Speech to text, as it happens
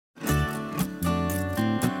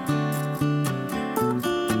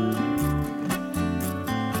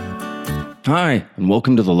Hi, and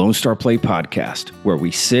welcome to the Lone Star Play Podcast, where we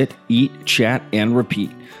sit, eat, chat, and repeat.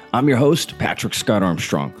 I'm your host, Patrick Scott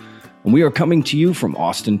Armstrong, and we are coming to you from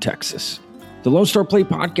Austin, Texas. The Lone Star Play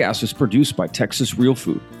Podcast is produced by Texas Real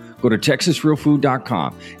Food. Go to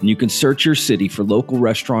texasrealfood.com, and you can search your city for local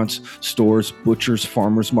restaurants, stores, butchers,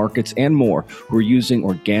 farmers markets, and more who are using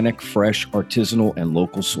organic, fresh, artisanal, and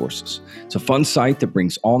local sources. It's a fun site that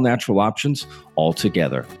brings all natural options all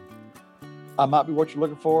together. I might be what you're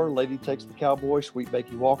looking for. Lady Takes the Cowboy, Sweet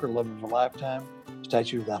Becky Walker, Love of a Lifetime.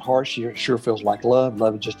 Statue of That Heart, Sure Feels Like Love,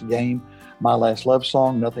 Love Is Just a Game. My Last Love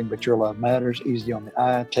Song, Nothing But Your Love Matters, Easy on the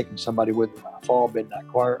Eye, Taking Somebody With Me When I Fall, Midnight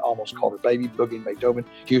Choir, Almost Called Her Baby, Boogie and Beethoven,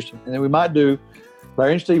 Houston. And then we might do,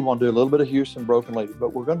 Larry and Steve want to do a little bit of Houston, Broken Lady,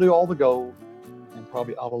 but we're going to do All the Gold and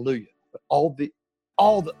probably Hallelujah. But all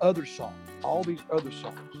the other songs, all these other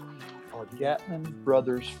songs are Gatlin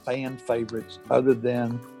Brothers fan favorites other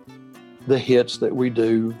than the hits that we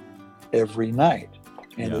do every night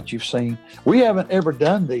and that you've seen. We haven't ever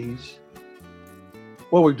done these.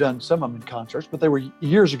 Well, we've done some of them in concerts, but they were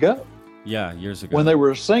years ago. Yeah, years ago. When they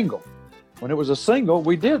were a single. When it was a single,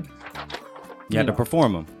 we did. You had to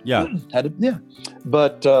perform them. Yeah.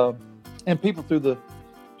 But, and people through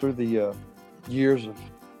the years of,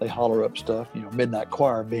 they holler up stuff, Midnight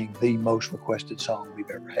Choir being the most requested song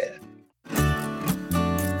we've ever had.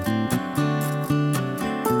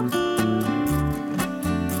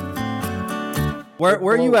 Where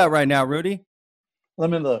are you at right now, Rudy?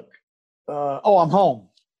 Let me look. I'm home.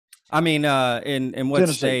 I mean, in what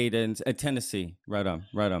Tennessee. state? In Tennessee. Right on.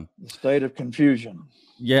 The state of confusion.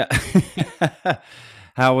 Yeah.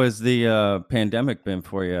 How has the pandemic been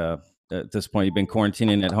for you at this point? You've been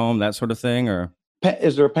quarantining at home, that sort of thing, or?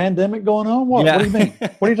 Is there a pandemic going on? What? Yeah. What do you mean?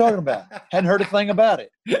 What are you talking about? Hadn't heard a thing about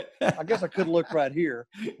it. I guess I could look right here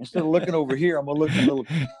instead of looking over here. I'm gonna look at the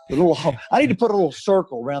little hole. I need to put a little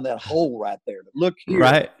circle around that hole right there. Look here.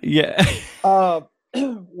 Right. Yeah.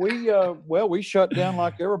 We shut down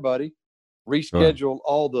like everybody. Rescheduled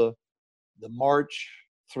all the March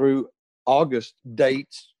through August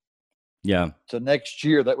dates. Yeah. To next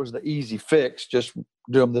year. That was the easy fix. Just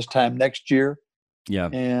do them this time next year. Yeah.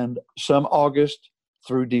 And some August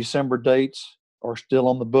through December dates are still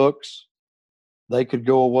on the books. They could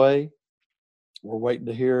go away. We're waiting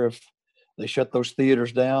to hear if they shut those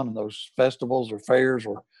theaters down and those festivals or fairs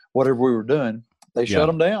or whatever we were doing. They shut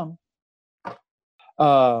them down.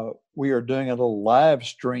 We are doing a little live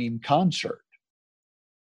stream concert.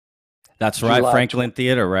 That's right. Franklin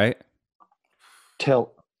Theater, right?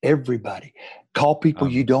 Tell everybody. Call people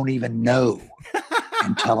you don't even know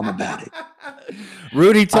and tell them about it.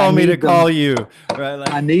 Rudy told me to call you. Right,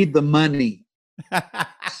 I need the money.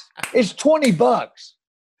 It's $20.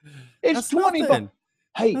 It's $20.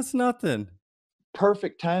 Hey, that's nothing.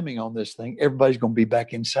 Perfect timing on this thing. Everybody's going to be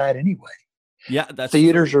back inside anyway. Yeah, that's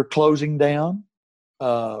theaters are closing down.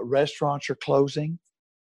 Restaurants are closing.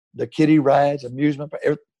 The kiddie rides, amusement,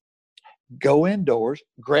 go indoors.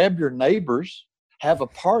 Grab your neighbors. Have a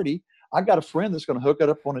party. I got a friend that's going to hook it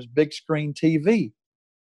up on his big screen TV.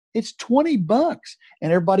 It's $20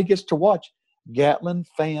 and everybody gets to watch Gatlin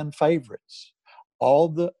fan favorites. All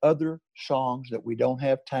the other songs that we don't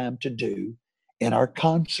have time to do in our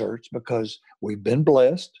concerts because we've been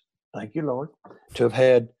blessed, thank you, Lord, to have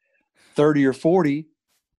had 30 or 40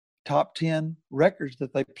 top 10 records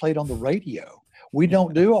that they played on the radio. We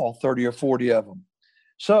don't do all 30 or 40 of them.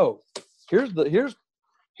 So here's the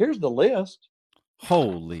list.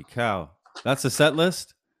 Holy cow. That's a set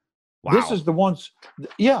list? Wow. This is the ones,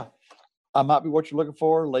 yeah. I Might Be What You're Looking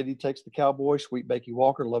For, Lady Takes the Cowboy, Sweet Becky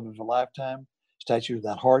Walker, Love of a Lifetime, Statue of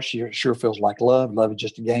That Heart, Sure Feels Like Love, Love Is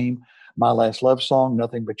Just a Game, My Last Love Song,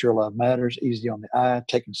 Nothing But Your Love Matters, Easy on the Eye,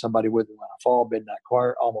 Taking Somebody With Me When I Fall, Midnight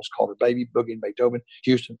Choir, Almost Called Her Baby, Boogie and Beethoven,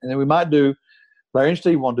 Houston. And then we might do, Larry and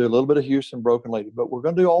Steve want to do a little bit of Houston, Broken Lady, but we're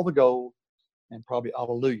going to do All the Gold and probably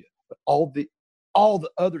Hallelujah. But all the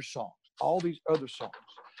other songs, all these other songs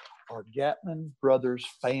are Gatlin Brothers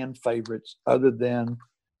fan favorites other than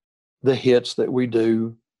the hits that we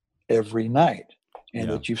do every night and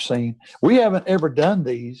that you've seen. We haven't ever done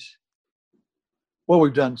these. Well,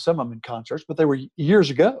 we've done some of them in concerts, but they were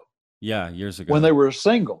years ago. Yeah, years ago. When they were a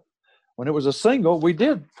single. When it was a single, we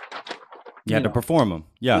did. You had to perform them.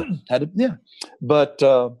 Yeah. But,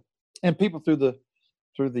 and people through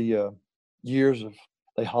the years of,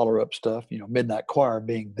 they holler up stuff, Midnight Choir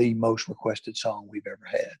being the most requested song we've ever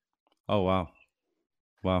had. Oh, wow.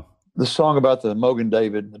 Wow. The song about the Mogan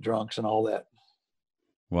David and the drunks and all that.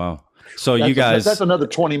 Wow. So that's another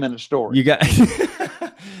 20-minute story. You got,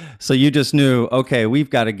 so you just knew, okay, we've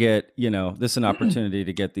got to get, this is an opportunity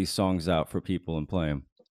to get these songs out for people and play them.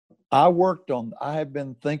 I have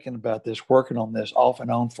been thinking about this, working on this off and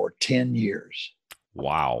on for 10 years.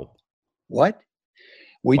 Wow. What?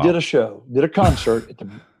 We did a concert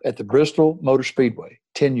at the Bristol Motor Speedway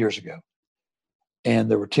 10 years ago. And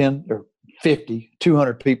there were 10 or 50,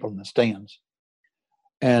 200 people in the stands.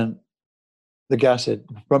 And the guy said,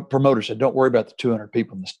 promoter said, don't worry about the 200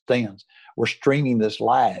 people in the stands. We're streaming this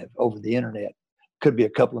live over the internet. Could be a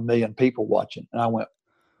couple of million people watching. And I went,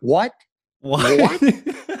 what? What?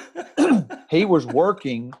 He was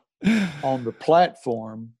working on the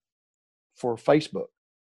platform for Facebook.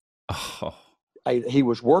 Oh. He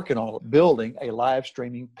was working on building a live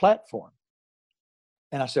streaming platform.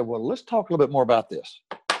 And I said, well, let's talk a little bit more about this.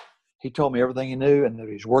 He told me everything he knew and that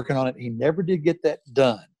he's working on it. He never did get that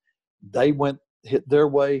done. They went their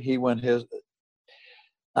way. He went his.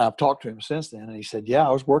 I've talked to him since then, and he said, yeah,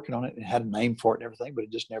 I was working on it and had a name for it and everything, but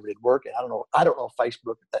it just never did work. And I don't know if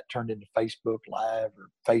Facebook, if that turned into Facebook Live or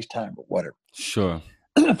FaceTime or whatever. Sure.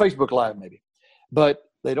 Facebook Live maybe. But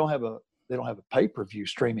they don't have a pay-per-view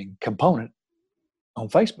streaming component on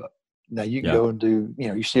Facebook. Now you can go and do,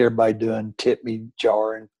 you see everybody doing Tip Me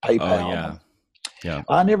Jar and PayPal. Oh, yeah. Yeah.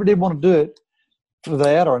 I never did want to do it for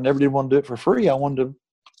that, or I never did want to do it for free. I wanted to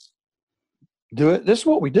do it. This is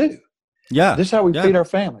what we do. Yeah. This is how we feed our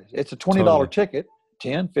families. It's a $20 ticket,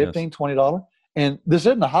 $10, $15, Yes. $20. And this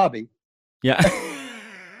isn't a hobby. Yeah.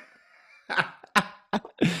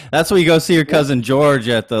 That's what you go see your cousin George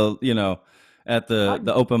at the, at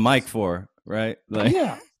the open mic for, right? Like.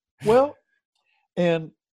 Yeah. Well,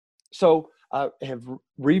 and so I have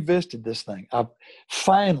revisited this thing. I've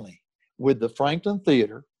finally, with the Franklin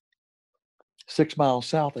Theater, 6 miles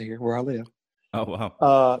south of here where I live. Oh,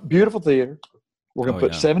 wow. Beautiful theater. We're going to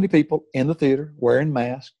put 70 people in the theater wearing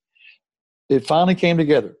masks. It finally came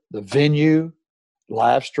together. The venue,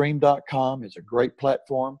 livestream.com, is a great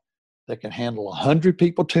platform that can handle 100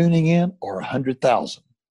 people tuning in or 100,000.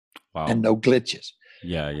 Wow. And no glitches.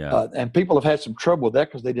 Yeah. And people have had some trouble with that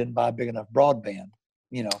because they didn't buy a big enough broadband,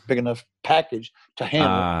 big enough package to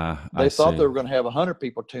handle. They thought they were going to have 100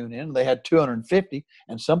 people tune in. They had 250,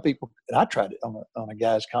 and some people, and I tried it on a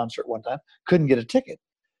guy's concert one time, couldn't get a ticket.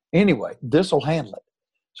 Anyway, this will handle it.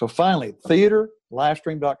 So finally, theater,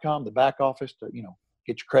 livestream.com, the back office to, get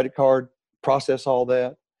your credit card, process all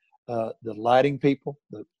that. The lighting people,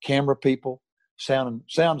 the camera people,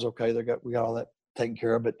 sound's okay. We got all that taken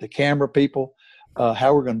care of, but the camera people,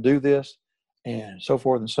 how we're going to do this, and so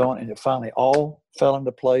forth and so on. And it finally all fell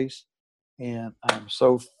into place. And I'm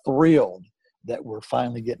so thrilled that we're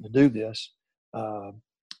finally getting to do this.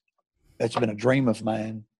 It's been a dream of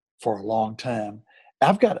mine for a long time.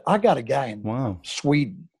 I got a guy in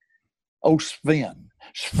Sweden. Oh, Svensson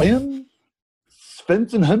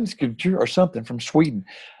or something from Sweden.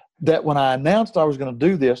 That when I announced I was going to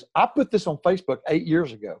do this, I put this on Facebook 8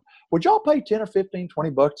 years ago. Would y'all pay 10 or 15, 20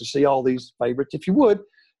 bucks to see all these favorites? If you would,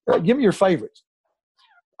 give me your favorites.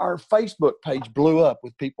 Our Facebook page blew up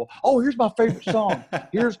with people. Oh, here's my favorite song.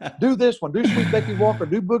 Do this one. Do Sweet Becky Walker.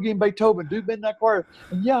 Do Boogie and Beethoven. Do Midnight Choir.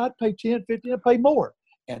 And yeah, I'd pay 10, 15, I'd pay more.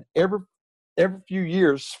 And every few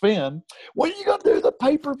years, Sven, when are you going to do the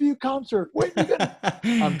pay-per-view concert? When are you gonna?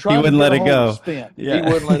 I'm trying. He wouldn't let it go. Sven. Yeah. He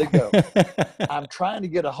wouldn't let it go. I'm trying to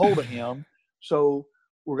get a hold of him, so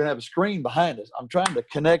we're going to have a screen behind us. I'm trying to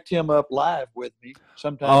connect him up live with me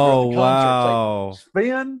sometime during the concert. Wow. Say,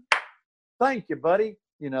 Sven, thank you, buddy.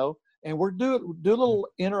 And we're do a little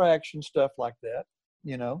interaction stuff like that,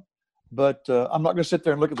 But I'm not going to sit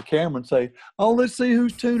there and look at the camera and say, oh, let's see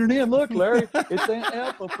who's tuning in. Look, Larry, it's Aunt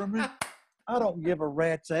Ethel from me. I don't give a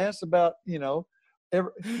rat's ass about,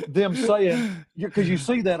 them saying, because you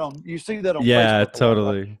see that on yeah, Facebook.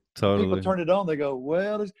 Totally. People turn it on. They go,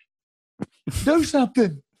 well, do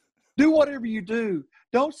something. Do whatever you do.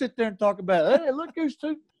 Don't sit there and talk about, hey, look who's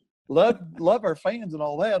tuning. Love our fans and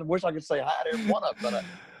all that. I wish I could say hi to every one of them, but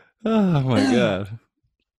oh my God.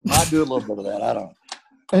 I do a little bit of that. I don't.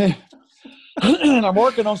 And I'm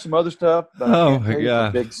working on some other stuff. But Oh my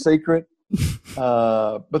God. It's a big secret.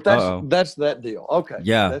 But that's that deal. Okay.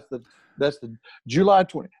 Yeah. That's the July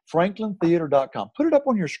 20th. FranklinTheater.com. Put it up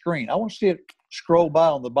on your screen. I want to see it scroll by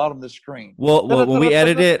on the bottom of the screen. Well, when we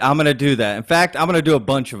edit it, I'm going to do that. In fact, I'm going to do a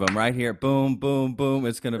bunch of them right here. Boom, boom, boom.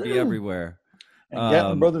 It's going to be everywhere. And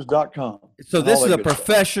GatlinBrothers.com. So this is a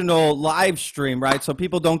professional live stream, right? So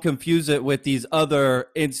people don't confuse it with these other,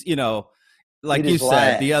 like you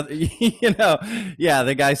said, the other,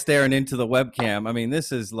 the guy staring into the webcam. I mean,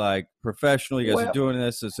 this is like professional. You guys are doing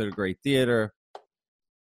this. It's a great theater.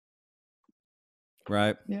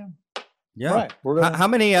 Right. Yeah. Yeah. Right. How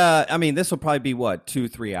many, this will probably be what,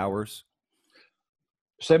 2-3 hours?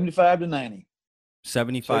 75 to 90.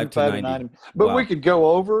 75 to 90. But we could go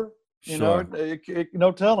over Sure.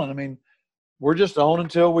 No telling. I mean, we're just on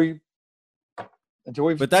until we.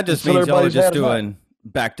 But that just means y'all are just doing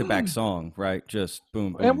back-to-back song, right? Just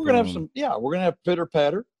boom, boom, and we're gonna have boom. we're gonna have pitter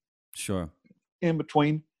patter. Sure. In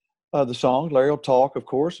between the songs, Larry will talk, of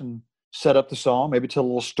course, and set up the song. Maybe tell a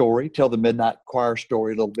little story, tell the Midnight Choir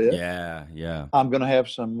story a little bit. Yeah. I'm gonna have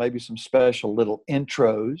maybe some special little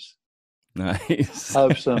intros. Nice.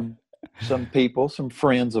 Of some people, some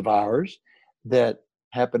friends of ours that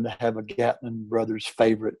happen to have a Gatlin Brothers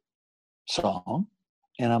favorite song,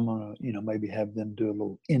 and I'm gonna, maybe have them do a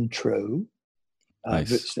little intro.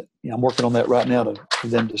 Nice. I'm working on that right now for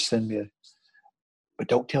them to send me but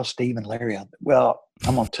don't tell Steve and Larry. Well,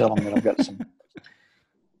 I'm gonna tell them that I've got some,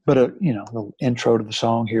 but a little intro to the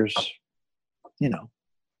song. Here's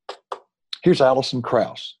Alison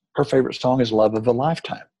Krauss. Her favorite song is "Love of a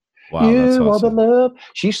Lifetime." Wow, that's awesome. You are the love.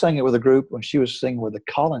 She sang it with a group when she was singing with the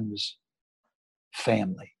Collins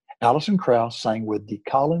family. Alison Krauss sang with the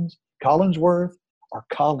Collinsworth or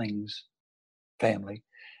Collins family,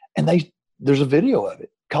 and there's a video of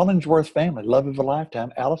it. Collinsworth family, "Love of a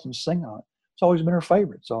Lifetime." Allison's singing on it. It's always been her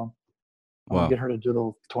favorite. So I'm going to get her to do a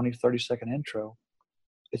little 20, 30-second intro.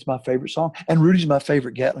 It's my favorite song. And Rudy's my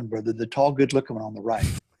favorite Gatlin brother, the tall, good-looking one on the right.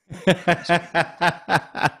 That's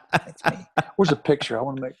me. Where's a picture?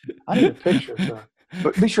 I need a picture.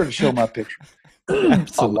 But be sure to show my picture.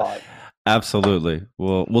 Absolutely.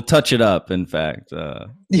 We'll touch it up, in fact.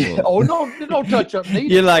 Yeah. Oh, no, don't touch up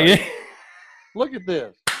needed. You like it? Look at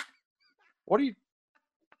this. What are you?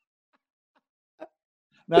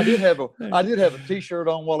 Now, I did have a T-shirt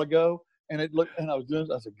on a while ago, and I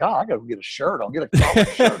said, God, I got to get a shirt on, get a collared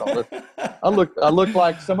shirt on. I look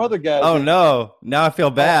like some other guy. Oh, no. Now I feel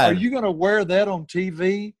bad. Are you going to wear that on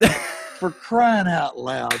TV? For crying out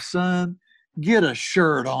loud, son, get a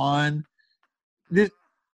shirt on.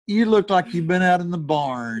 You look like you've been out in the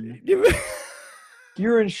barn.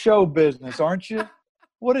 You're in show business, aren't you?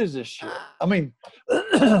 What is this shit? I mean,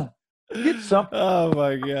 get something. Oh,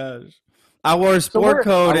 my gosh. I wore a sport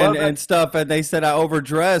coat and stuff, and they said I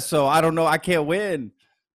overdressed, so I don't know. I can't win.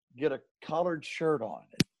 Get a collared shirt on.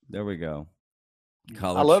 There we go.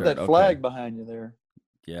 I love that flag behind you there.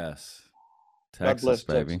 Yes. Texas,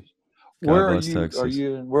 baby. Texas. Where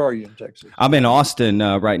are you in Texas? I'm in Austin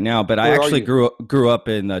right now, but I actually grew up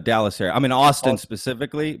in the Dallas area. I'm in Austin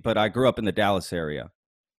specifically, but I grew up in the Dallas area.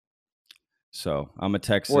 So I'm a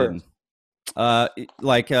Texan. Where?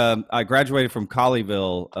 I graduated from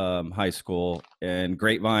Colleyville High School and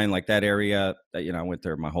Grapevine, like that area. I went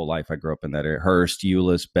there my whole life. I grew up in that area. Hearst,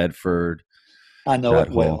 Euless, Bedford. I know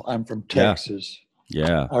it well. I'm from Texas.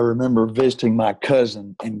 Yeah. I remember visiting my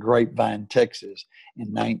cousin in Grapevine, Texas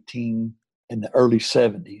in the early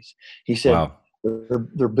 70s. He said, wow,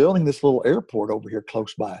 they're building this little airport over here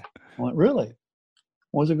close by. I went, really?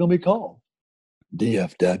 What's it going to be called?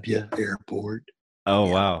 DFW Airport. Oh,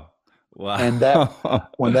 yeah. Wow. And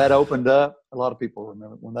when that opened up, a lot of people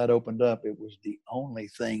remember when that opened up, it was the only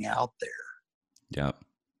thing out there. Yeah.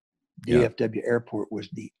 DFW Airport was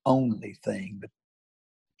the only thing.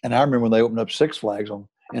 And I remember when they opened up Six Flags on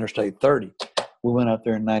Interstate 30. We went out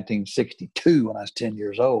there in 1962 when I was 10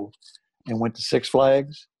 years old and went to Six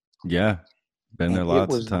Flags. Yeah. Been there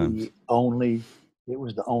lots of times. It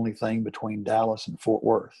was the only thing between Dallas and Fort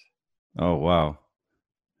Worth. Oh, wow.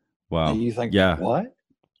 Wow. And you think, what?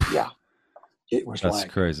 Yeah. It was That's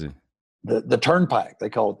crazy. The turnpike. They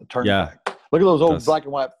call it the turnpike. Yeah. Look at those old black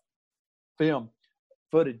and white film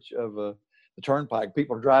footage of the turnpike.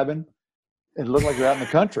 People are driving. It looked like they're out in the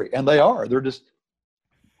country. And they are. They're just.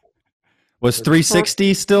 Was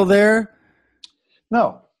 360 still there?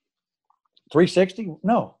 No. 360?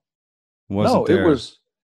 No. Wasn't there?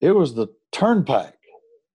 It was the turnpike.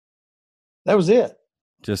 That was it.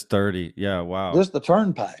 Just 30. Yeah, wow. Just the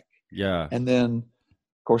turnpike. Yeah. And then,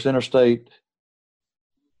 of course, interstate.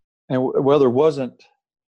 And there wasn't.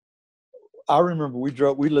 I remember we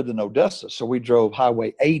lived in Odessa, so we drove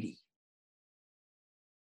Highway 80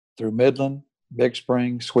 through Midland, Big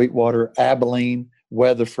Spring, Sweetwater, Abilene,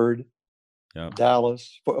 Weatherford,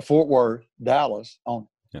 Dallas, Fort Worth, Dallas on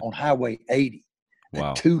Highway 80.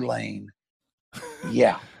 Wow. 2-lane.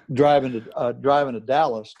 Yeah. Driving to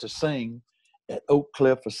Dallas to sing at Oak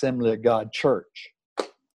Cliff Assembly of God Church.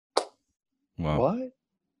 Wow. What?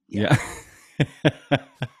 Yeah.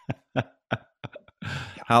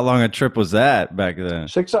 How long a trip was that back then?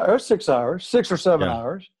 6 hours, 6 or 7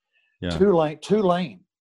 hours. Yeah. 2-lane.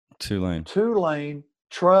 2-lane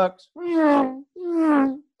trucks.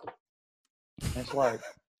 It's like,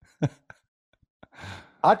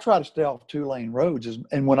 I try to stay off 2-lane roads.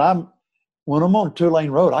 And when I'm on a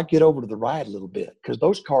 2-lane road, I get over to the right a little bit because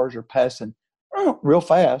those cars are passing real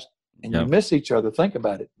fast. and you miss each other. Think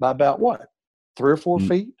about it, by about what, 3 or 4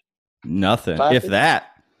 feet? Nothing, 5 if feet? that.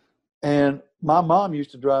 And my mom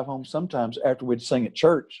used to drive home sometimes after we'd sing at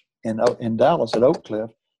church in Dallas at Oak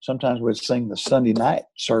Cliff. Sometimes we'd sing the Sunday night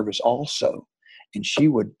service also. And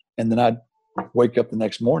and then I'd wake up the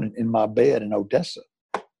next morning in my bed in Odessa.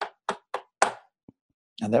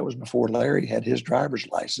 And that was before Larry had his driver's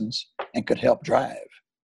license and could help drive.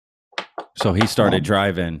 So he started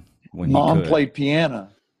driving when he could. Mom played piano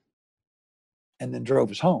and then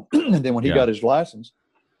drove us home. And then when he got his license,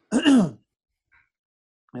 in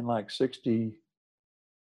like 62,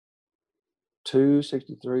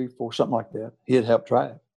 63, 4, something like that, he had helped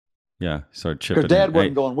drive. Yeah, started chipping. Because Dad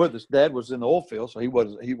wasn't going with us. Dad was in the oil field, so he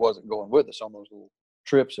wasn't going with us on those little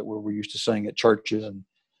trips that we used to sing at churches and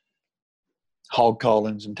hog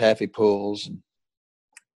callings and taffy pulls and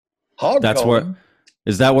hog calling.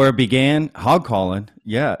 Is that where it began? Hog calling?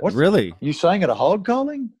 Yeah, really? You sang at a hog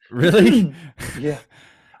calling? Really? Yeah.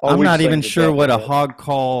 I'm not even sure what a hog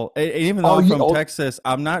call, even though I'm from Texas,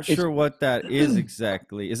 I'm not sure what that is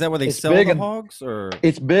exactly. Is that where they sell the hogs? Or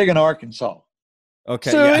it's big in Arkansas. Okay.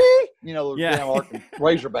 Suey? You know,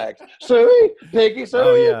 Razorbacks. Suey, Piggy, Suey.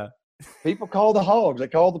 Oh, yeah. People call the hogs. They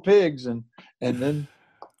call the pigs, and then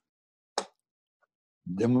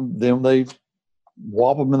they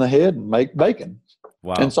whop them in the head and make bacon.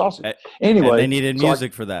 Wow. And sausage. Anyway. And they needed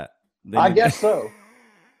music for that. I guess so.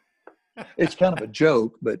 It's kind of a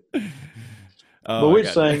joke, but we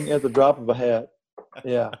sang at the drop of a hat.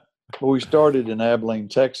 Yeah. But we started in Abilene,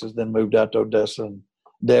 Texas, then moved out to Odessa, and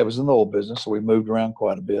Dad was in the oil business, so we moved around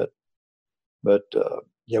quite a bit. But,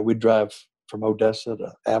 we'd drive from Odessa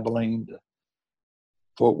to Abilene to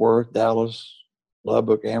Fort Worth, Dallas,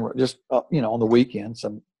 Lubbock, Amarillo, just, on the weekends.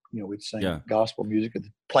 We'd sing gospel music at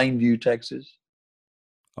Plainview, Texas.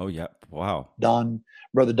 Oh, yeah. Wow.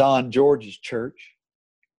 Brother Don George's church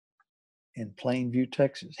in Plainview,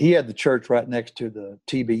 Texas. He had the church right next to the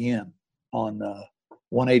TBN on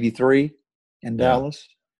 183 in Dallas,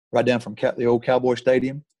 right down from the old Cowboy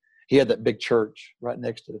Stadium. He had that big church right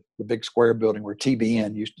next to the big square building where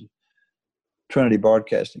TBN used to, Trinity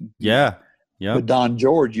Broadcasting. Yeah. Yeah. But Don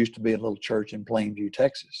George used to be a little church in Plainview,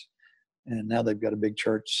 Texas. And now they've got a big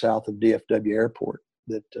church south of DFW Airport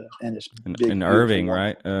and it's big, in Irving,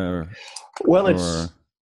 right?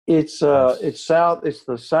 It's south. It's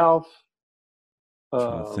the south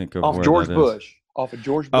off George Bush. Off of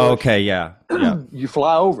George Bush. Oh, okay, yeah. You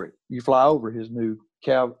fly over it. You fly over his new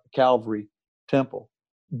Calvary Temple.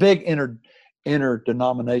 Big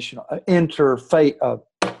interdenominational, interfaith,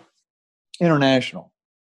 international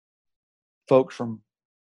folks from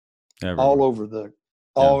all over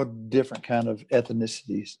all different kind of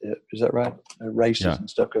ethnicities. Is that right? Races and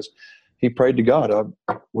stuff. Because he prayed to God.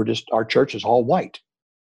 Our church is all white.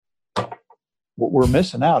 What we're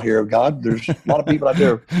missing out here, God. There's a lot of people out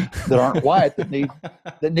there that aren't white that need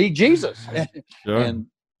Jesus. Sure. And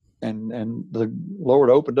the Lord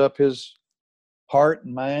opened up his heart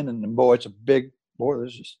and mind, and boy, it's a big boy.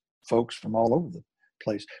 There's just folks from all over the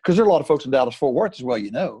place. Because there are a lot of folks in Dallas Fort Worth as well,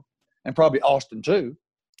 and probably Austin too.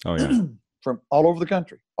 Oh yeah. From all over the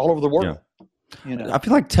country, all over the world. Yeah. I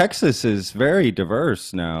feel like Texas is very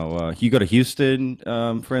diverse now. You go to Houston,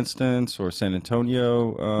 for instance, or San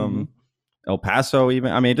Antonio, El Paso,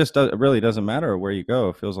 even. I mean, it really doesn't matter where you go.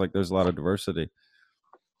 It feels like there's a lot of diversity.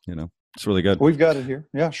 It's really good. We've got it here.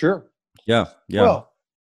 Yeah, sure. Yeah. Well,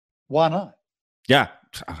 why not? Yeah,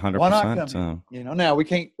 100%. Why not come in? Now we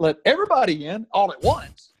can't let everybody in all at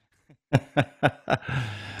once.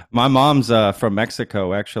 My mom's from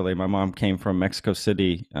Mexico, actually. My mom came from Mexico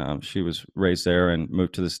City. She was raised there and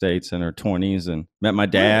moved to the States in her 20s and met my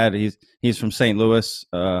dad. He's from St. Louis.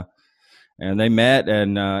 And they met,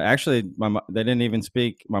 and actually, they didn't even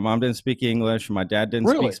speak. My mom didn't speak English. My dad didn't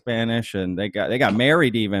speak Spanish, and they got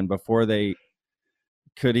married even before they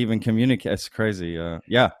could even communicate. It's crazy.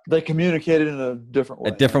 They communicated in a different way.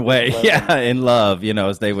 A different way, in love.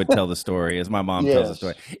 As they would tell the story, as my mom tells the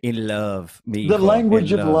story. In love, the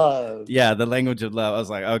language of love. Yeah, the language of love. I was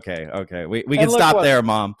like, okay, we can stop there,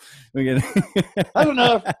 Mom. We can. That's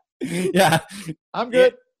enough. Yeah, I'm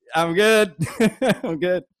good. I'm good. I'm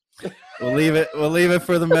good. We'll leave it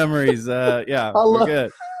for the memories. We're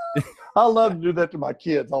good. I love to do that to my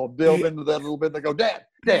kids. I'll delve into that a little bit. They go, Dad,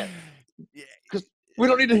 because we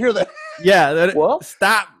don't need to hear that. Yeah.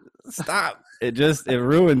 Stop. It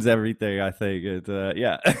ruins everything. I think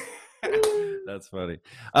That's funny.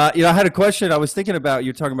 I had a question. I was thinking about,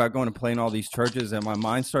 you're talking about going to play in all these churches, and my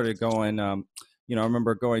mind started going, I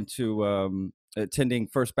remember going to, attending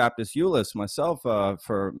First Baptist Euless myself,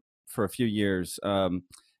 for a few years.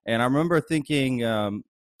 And I remember thinking,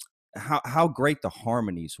 how great the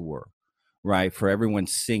harmonies were, right, for everyone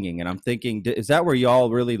singing. And I'm thinking, is that where y'all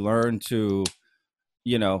really learned to,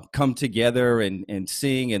 come together and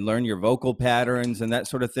sing and learn your vocal patterns and that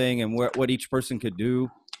sort of thing, and what each person could do?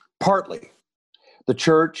 Partly the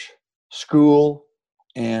church, school,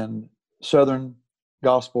 and Southern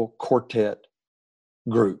Gospel Quartet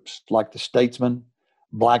groups like the Statesmen,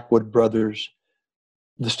 Blackwood Brothers,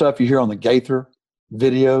 the stuff you hear on the Gaither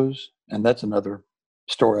videos, and that's another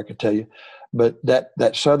story I could tell you. But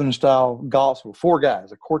that Southern style gospel, 4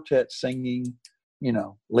 guys, a quartet singing,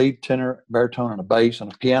 lead tenor, baritone, and a bass,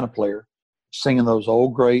 and a piano player singing those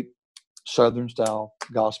old great Southern style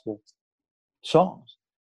gospel songs.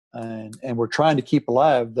 And we're trying to keep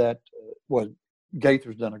alive that,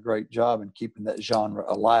 Gaither's done a great job in keeping that genre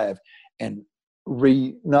alive and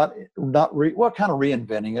not kind of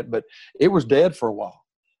reinventing it, but it was dead for a while.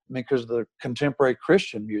 I mean, because the contemporary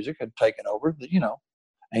Christian music had taken over,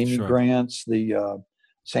 Amy Sure. Grant's, the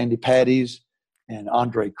Sandy Patty's, and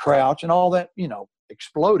Andre Crouch, and all that,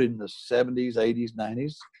 exploded in the 70s, 80s,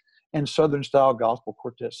 90s. And Southern style gospel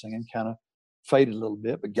quartet singing kind of faded a little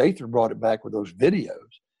bit, but Gaither brought it back with those videos.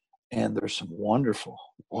 And there's some wonderful,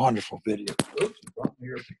 wonderful videos. Oops, brought me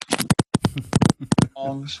here.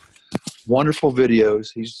 Songs, wonderful videos.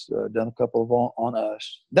 He's done a couple of on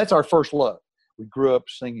us. That's our first love. We grew up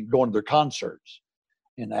singing, going to their concerts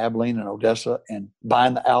in Abilene and Odessa, and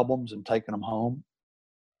buying the albums and taking them home.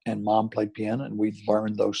 And Mom played piano, and we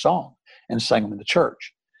learned those songs and sang them in the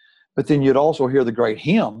church. But then you'd also hear the great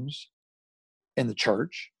hymns in the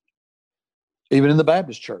church, even in the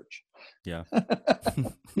Baptist church. Yeah.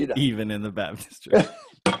 Even in the Baptist church.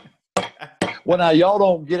 Well, now y'all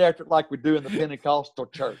don't get after it like we do in the Pentecostal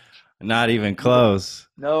church. Not even close.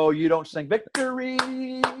 No, you don't sing victory.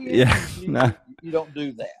 Yeah. You don't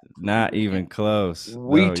do that. Not even close.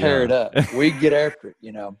 We tear it up. We get after it,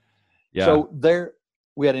 Yeah. So there,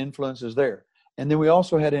 we had influences there. And then we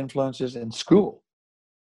also had influences in school.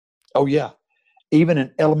 Oh, yeah. Even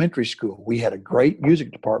in elementary school, we had a great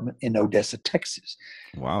music department in Odessa, Texas.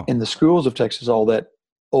 Wow. In the schools of Texas, all that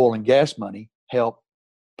oil and gas money helped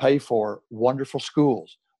pay for wonderful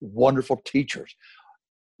schools, wonderful teachers,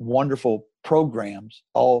 wonderful programs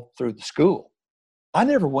all through the school. I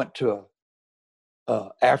never went to a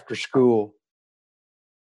after school.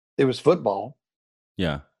 It was football.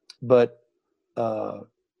 Yeah. But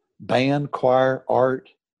band, choir, art,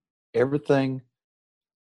 everything.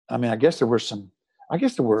 I mean, I guess there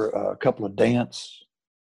were a couple of dance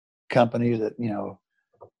companies that,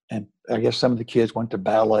 and I guess some of the kids went to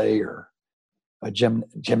ballet or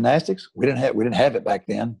gymnastics. We didn't have it back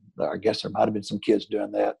then. I guess there might have been some kids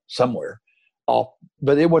doing that somewhere,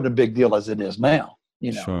 but it wasn't a big deal as it is now.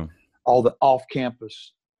 Sure. All the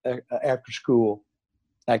off-campus after-school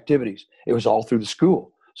activities. It was all through the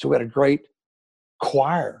school. So we had a great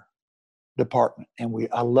choir department, and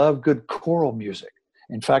I love good choral music.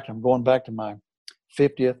 In fact, I'm going back to my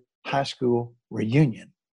 50th high school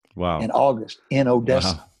reunion. Wow. In August in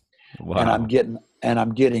Odessa. Wow. And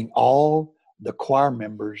I'm getting all the choir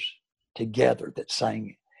members together that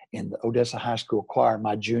sang in the Odessa High School choir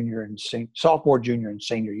my sophomore, junior, and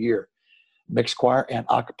senior year, mixed choir and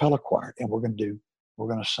a cappella choir. And we're going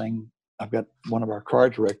to sing. I've got one of our choir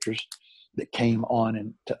directors that came on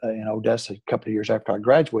in Odessa a couple of years after I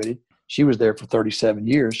graduated. She was there for 37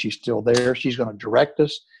 years. She's still there. She's going to direct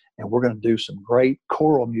us, and we're going to do some great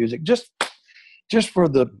choral music because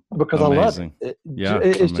amazing. I love it.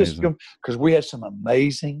 It's amazing. just because we had some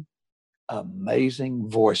amazing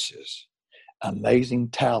voices, amazing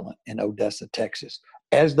talent in Odessa, Texas,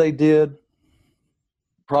 as they did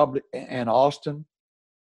probably in Austin,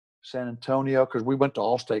 San Antonio, because we went to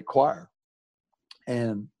All-State Choir,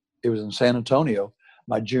 and it was in San Antonio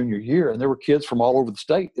my junior year, and there were kids from all over the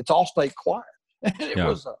state. It's All-State Choir. And it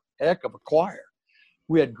was a heck of a choir.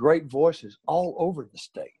 We had great voices all over the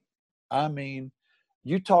state. I mean,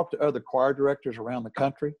 you talk to other choir directors around the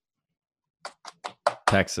country,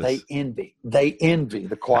 Texas. They envy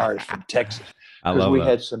the choirs from Texas. I love that. We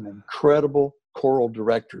had some incredible choral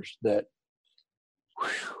directors that,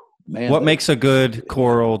 man. What makes a good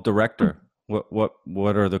choral director?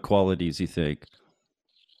 What are the qualities you think?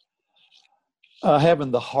 Having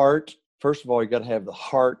the heart. First of all, you got to have the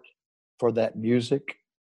heart for that music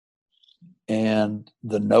and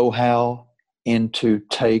the know-how to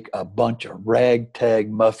take a bunch of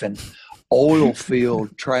ragtag muffin, oil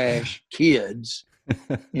field trash kids.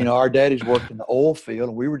 Our daddies worked in the oil field,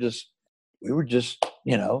 and we were just,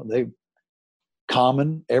 they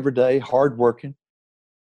common, everyday, hardworking.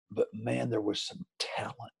 But man, there was some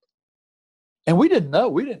talent, and we didn't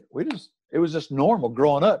know. It was just normal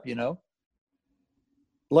growing up,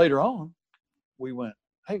 later on, we went,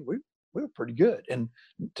 hey, we were pretty good. And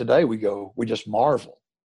today we just marvel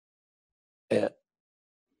at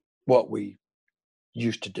what we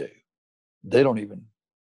used to do. They don't even,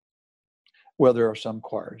 well, there are some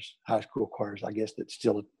choirs, high school choirs, I guess, that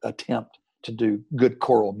still attempt to do good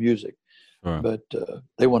choral music. Sure. But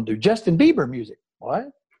they want to do Justin Bieber music. What?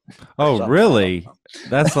 Oh, really?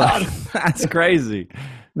 That's that's crazy.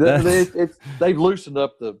 They've loosened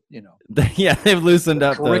up the, yeah, they've loosened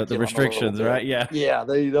up the restrictions, right? Yeah. Yeah,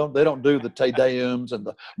 they don't do the Te Deums and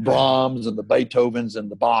the Brahms and the Beethovens and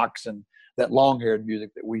the Bachs and that long-haired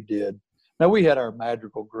music that we did. Now, we had our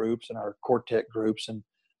madrigal groups and our quartet groups and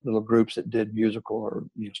little groups that did musical or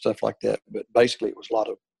stuff like that. But basically, it was a lot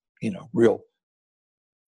of, real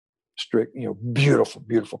strict, beautiful,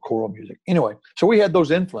 beautiful choral music. Anyway, so we had those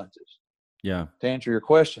influences. Yeah. To answer your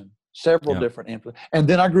question, several different influences. And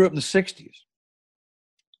then I grew up in the 60s.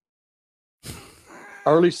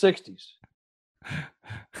 Early 60s.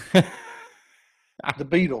 The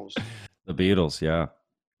Beatles. The Beatles, yeah.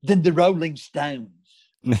 Then the Rolling Stones.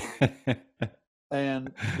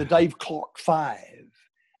 And the Dave Clark Five.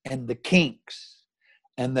 And the Kinks.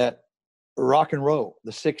 And that rock and roll,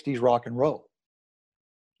 the 60s rock and roll.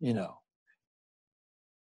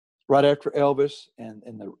 Right after Elvis and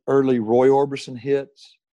the early Roy Orbison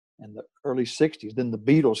hits and the early 60s, then the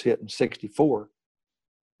Beatles hit in 64.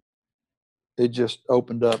 It just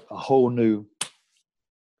opened up a whole new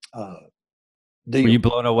deal. Were you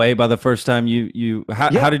blown away by the first time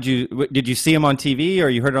how did you see him on TV or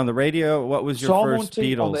you heard it on the radio? What was your first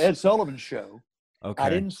Beatles? On the Ed Sullivan Show. Okay. I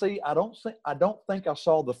don't think I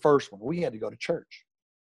saw the first one. We had to go to church.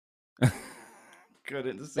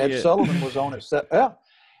 Couldn't see Ed it. Sullivan was on it.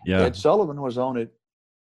 Yeah. Ed Sullivan was on it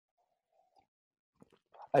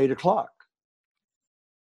 8:00.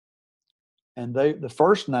 And the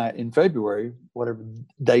first night in February, whatever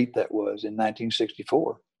date that was in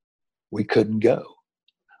 1964, we couldn't go.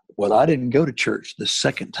 Well, I didn't go to church the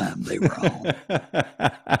second time they were on.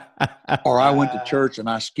 Or I went to church and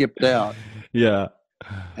I skipped out. Yeah.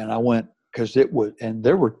 And I went because and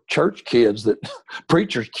there were church kids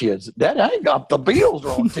preachers' kids. Dad, I ain't got the Beatles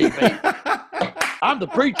on TV. I'm the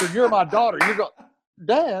preacher and you're my daughter. You're going,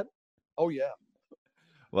 Dad. Oh, yeah.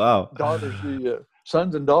 Wow. Daughters, the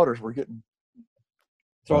sons and daughters were getting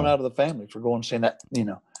thrown out of the family for going and seeing that,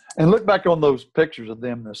 And look back on those pictures of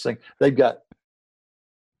them and sing. They've got,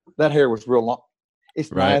 that hair was real long.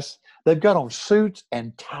 It's nice. They've got on suits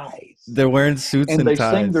and ties. They're wearing suits and ties.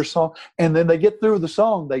 And they sing their song. And then they get through the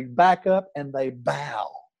song. They back up and they bow.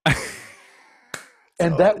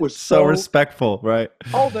 And that was so respectful, right?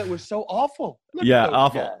 Oh, that was so awful.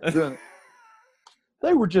 Awful.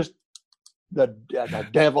 They were just the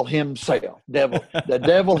devil himself. The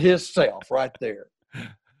devil himself right there.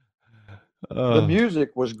 The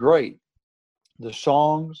music was great. The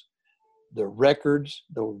songs, the records,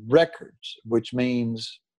 which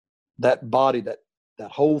means that body, that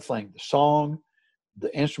whole thing, the song, the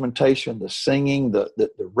instrumentation, the singing, the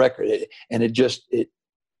record,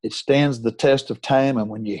 it stands the test of time. And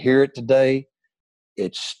when you hear it today,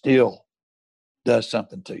 it still does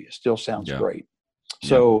something to you. It still sounds great.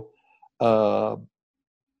 So, and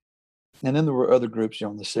then there were other groups,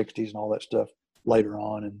 in the 60s and all that stuff later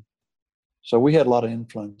on. And so we had a lot of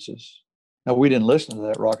influences. Now, we didn't listen to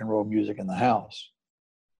that rock and roll music in the house.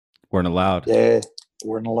 Weren't allowed. Yeah,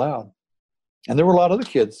 weren't allowed. And there were a lot of other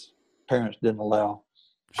kids' parents didn't allow.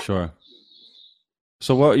 Sure.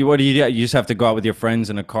 So what do you do? You just have to go out with your friends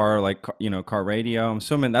in a car, like, car radio. I'm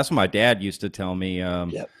assuming that's what my dad used to tell me.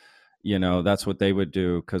 That's what they would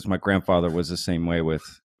do because my grandfather was the same way with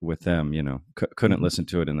them, couldn't listen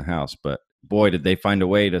to it in the house, but boy, did they find a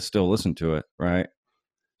way to still listen to it. Right.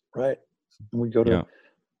 Right. And we'd go to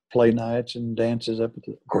play nights and dances up at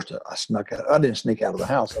of course I snuck out. I didn't sneak out of the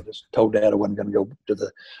house. I just told Dad I wasn't going to go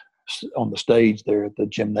on the stage there at the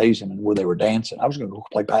gymnasium and where they were dancing. I was going to go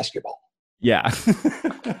play basketball. Yeah.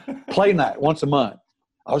 Play night once a month.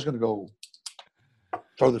 I was going to go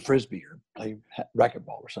throw the Frisbee or play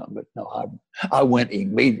racquetball or something. But no, I went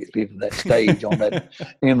immediately to that stage on that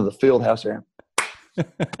end of the field house there.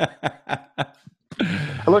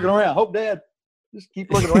 I'm looking around. Hope Dad, just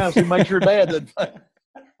keep looking around so make sure Dad doesn't.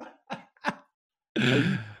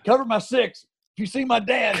 Cover my six. If you see my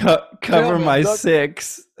dad, cover my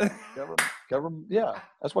six. Cover. Yeah,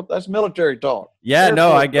 that's military talk. Yeah, Air no,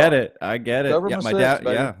 Force I get talk. it. I get it. Cover Yeah, my my six, dad.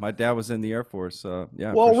 baby. Yeah, my dad was in the Air Force. So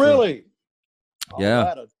yeah. Well, for really. Sure.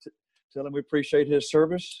 Yeah. Right. Tell him we appreciate his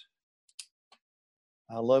service.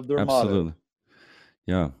 I love their Absolutely.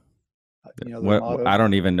 Motto. Yeah. Motto? I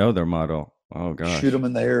don't even know their motto. Oh gosh. Shoot them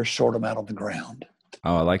in the air, sort them out on the ground.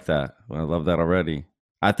 Oh, I like that. Well, I love that already.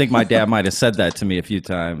 I think my dad might have said that to me a few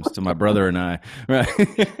times, to my brother and I. Right?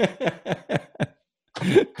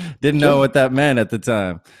 Didn't know what that meant at the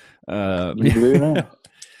time. You do now.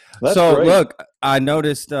 That's so great. look, I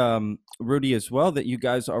noticed, Rudy, as well, that you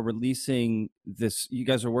guys are releasing this. You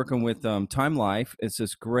guys are working with Time Life. It's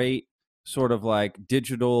this great sort of like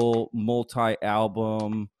digital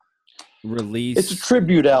multi-album release. It's a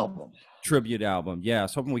tribute album. Tribute album. Yeah.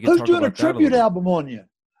 So hoping we can Who's talk doing about a tribute that album on you?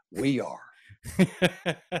 We are.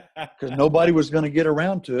 Because nobody was going to get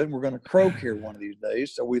around to it, and we're going to croak here one of these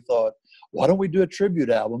days. So we thought, why don't we do a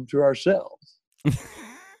tribute album to ourselves?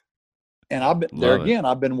 And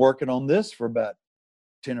I've been working on this for about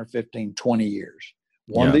 10 or 15, 20 years.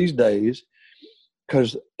 One of these days,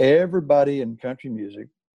 because everybody in country music,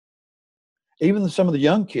 even some of the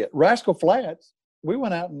young kids, Rascal Flatts, we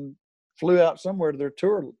went out and flew out somewhere to their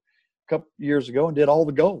tour a couple years ago and did all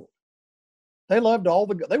the gold. They loved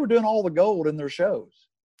they were doing all the gold in their shows.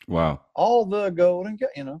 Wow. All the gold, and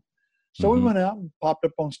So we went out and popped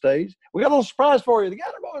up on stage. We got a little surprise for you. The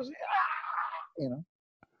Gatlin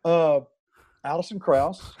Brothers, Alison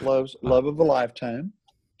Krauss loves Love of a Lifetime.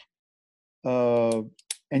 And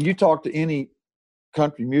you talk to any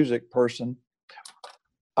country music person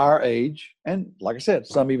our age, and like I said,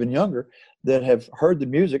 some even younger, that have heard the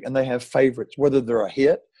music and they have favorites, whether they're a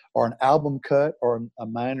hit or an album cut or a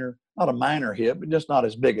minor, not a minor hit, but just not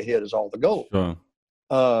as big a hit as All the Gold. Sure.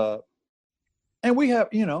 And we have,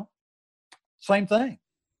 same thing.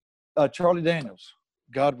 Charlie Daniels,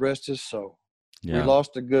 God rest his soul. Yeah. We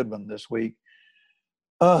lost a good one this week.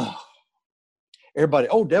 Everybody,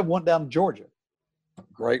 Deb went down to Georgia.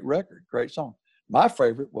 Great record, great song. My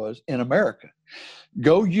favorite was In America.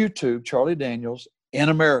 Go YouTube Charlie Daniels, In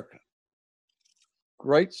America.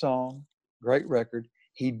 Great song, great record.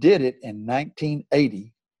 He did it in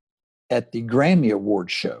 1980 at the Grammy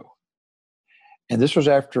Awards show. And this was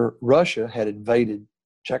after Russia had invaded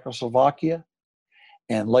Czechoslovakia.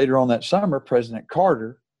 And later on that summer, President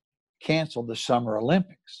Carter canceled the Summer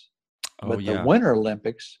Olympics. But the Winter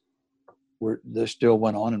Olympics they still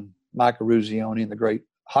went on, and Mike Ruzioni and the great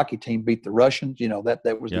hockey team beat the Russians.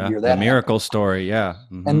 That was the year that the miracle happened. Story, yeah.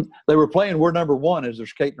 Mm-hmm. And they were playing We're Number One as they're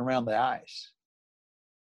skating around the ice.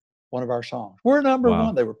 One of our songs. We're Number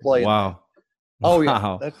One. They were playing. Wow. That. Oh, yeah.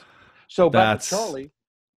 Wow. Back to Charlie.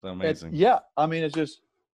 Amazing. It's just.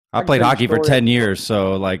 I played hockey for 10 years,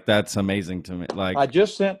 so that's amazing to me. I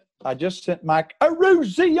just sent Mike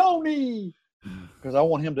Ruzioni because I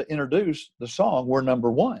want him to introduce the song We're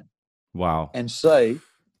Number One. Wow. And say,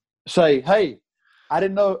 hey, I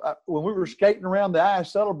didn't know when we were skating around the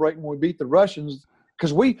ice celebrating when we beat the Russians,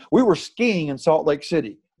 because we were skiing in Salt Lake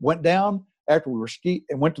City. Went down after we were skiing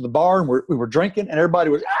and went to the bar and we were drinking, and everybody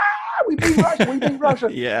was, we beat Russia, we beat Russia.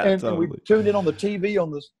 Yeah, and totally. we tuned in on the TV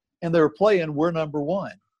and they were playing We're Number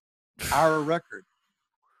One, our record.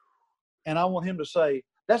 And I want him to say,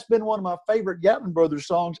 that's been one of my favorite Gatlin Brothers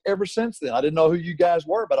songs ever since then. I didn't know who you guys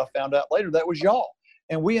were, but I found out later that was y'all.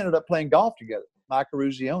 And we ended up playing golf together, Mike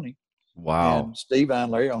Ruzioni. Wow. And Steve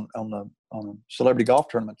and Larry on the celebrity golf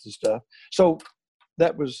tournaments and stuff. So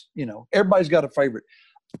that was, everybody's got a favorite.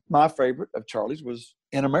 My favorite of Charlie's was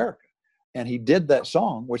In America. And he did that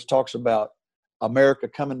song, which talks about America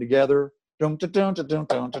coming together. You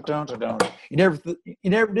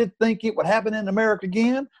never did think it would happen in America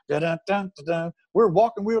again. We're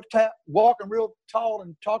walking real tall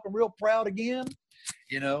and talking real proud again,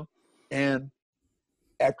 and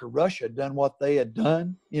after Russia had done what they had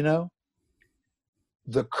done,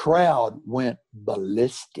 the crowd went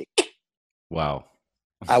ballistic. Wow.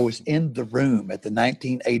 I was in the room at the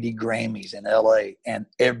 1980 Grammys in LA, and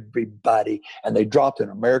everybody, and they dropped an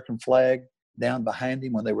American flag down behind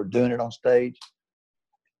him when they were doing it on stage.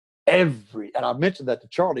 And I mentioned that to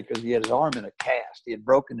Charlie because he had his arm in a cast. He had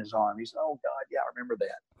broken his arm. He said, oh God, yeah, I remember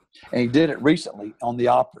that. And he did it recently on the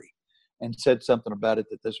Opry and said something about it,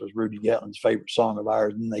 that this was Rudy Gatlin's favorite song of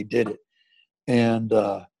ours, and they did it. And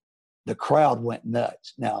the crowd went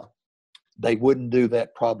nuts. Now, they wouldn't do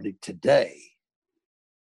that probably today,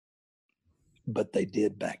 but they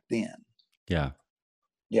did back then. Yeah.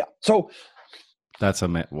 Yeah. So that's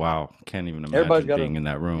wow. Can't even imagine being in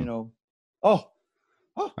that room.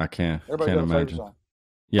 I can't imagine.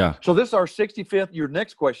 Yeah. So this is our 65th. Your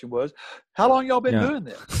next question was, how long y'all been doing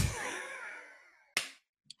this?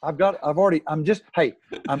 I'm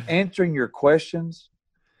answering your questions.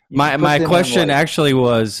 My question actually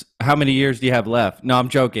was, how many years do you have left? No, I'm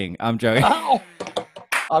joking. I'm going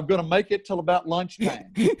to make it till about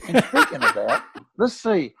lunchtime. And speaking of that, let's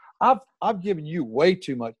see. I've given you way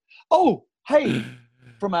too much. Oh, hey,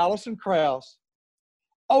 from Alison Krauss.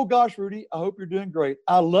 Oh gosh, Rudy, I hope you're doing great.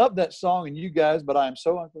 I love that song and you guys, but I am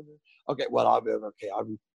so okay. Well, I'll be okay.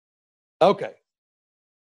 Okay.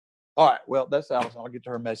 All right. Well, that's Allison. I'll get to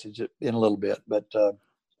her message in a little bit, but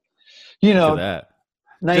you Look at know, that.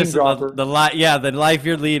 name Just dropper. the life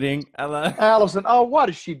you're leading. I love Allison. Oh, what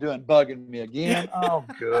is she doing? Bugging me again? Oh,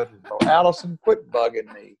 good. Allison, quit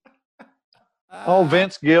bugging me. Oh,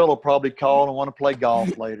 Vince Gill will probably call and want to play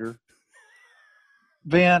golf later.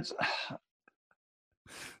 Vince,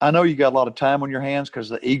 I know you got a lot of time on your hands because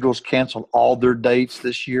the Eagles canceled all their dates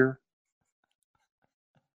this year.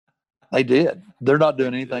 They did. They're not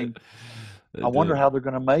doing anything. I wonder how they're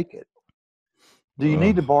going to make it. Do you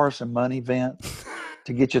need to borrow some money, Vince,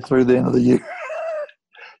 to get you through the end of the year?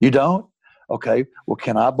 You don't? Okay. Well,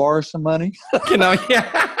 can I borrow some money? Yeah.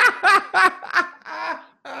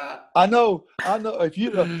 I know. If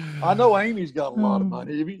you, I know Amy's got a lot of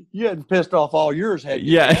money. If you hadn't pissed off all yours, had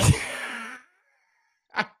you? Yeah. Vince?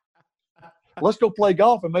 Let's go play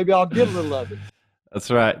golf and maybe I'll get a little of it.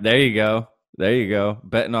 That's right. There you go.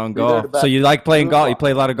 Betting on Be there golf. So you like playing golf? You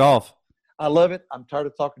play a lot of golf. I love it. I'm tired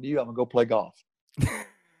of talking to you. I'm going to go play golf.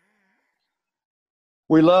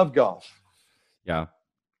 We love golf. Yeah.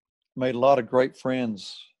 Made a lot of great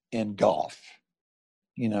friends in golf.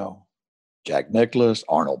 You know, Jack Nicklaus,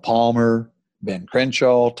 Arnold Palmer, Ben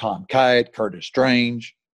Crenshaw, Tom Kite, Curtis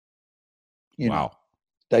Strange. You know,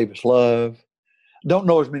 Davis Love. Don't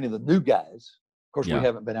know as many of the new guys. Of course, we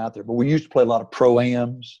haven't been out there, but we used to play a lot of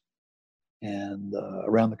pro-ams and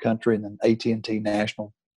around the country, and then AT&T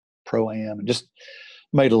National Pro-Am, and just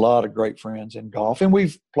made a lot of great friends in golf. And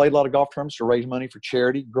we've played a lot of golf tournaments to raise money for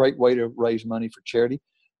charity. Great way to raise money for charity.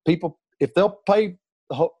 People, if they'll pay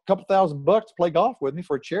a couple $1,000 to play golf with me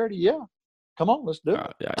for a charity, come on, let's do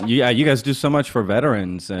it. You guys do so much for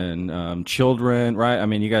veterans and children, right? I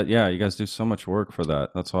mean, you guys do so much work for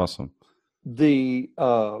that. That's awesome. The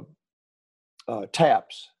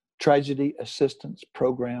TAPS, Tragedy Assistance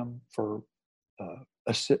Program for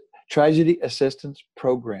Tragedy Assistance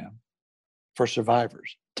Program for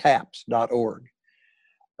Survivors, TAPS.org.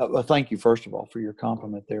 Thank you, first of all, for your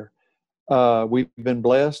compliment there. We've been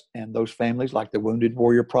blessed, and those families, like the Wounded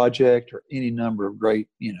Warrior Project or any number of great,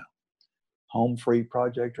 Home Free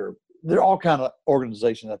Project, or there are all kind of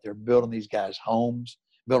organizations out there building these guys homes,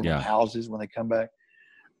 building them houses when they come back.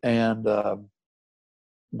 And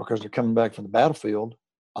because they're coming back from the battlefield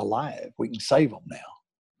alive, we can save them now.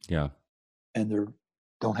 Yeah. And they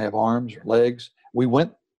don't have arms or legs. We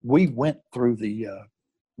went through the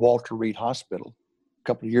Walter Reed Hospital a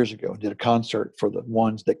couple of years ago and did a concert for the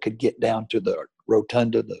ones that could get down to the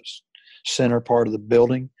rotunda, the center part of the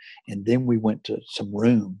building. And then we went to some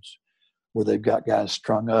rooms where they've got guys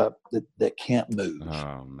strung up that can't move,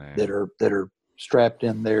 that are strapped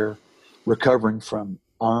in there, recovering from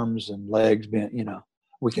arms and legs being,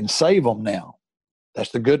 we can save them now.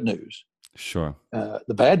 That's the good news. Sure.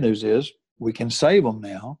 The bad news is we can save them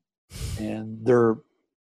now, and their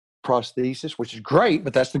prosthesis, which is great,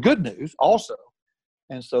 but that's the good news also.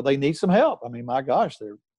 And so they need some help. I mean, my gosh,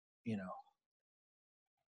 they're,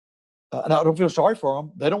 and I don't feel sorry for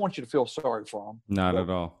them. They don't want you to feel sorry for them. Not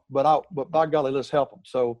at all. But by golly, let's help them.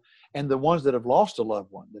 So, and the ones that have lost a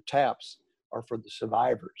loved one, the TAPs are for the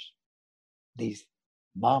survivors. These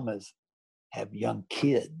mamas have young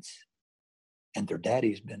kids, and their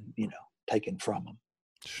daddy's been, taken from them.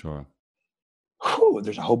 Sure. Whew,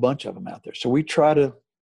 there's a whole bunch of them out there. So we try to,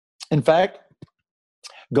 in fact,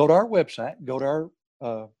 go to our website,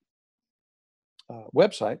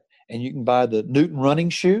 website, and you can buy the Newton running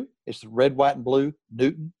shoe. It's the red, white, and blue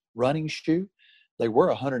Newton running shoe. They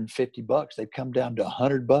were $150. They've come down to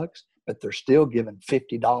 $100, but they're still giving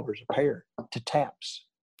 $50 a pair to TAPS.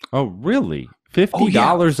 Oh, really?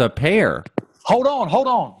 $50 a pair? Hold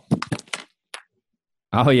on.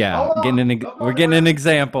 Oh, yeah. We're getting an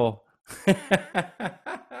example.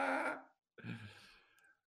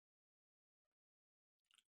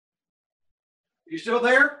 You still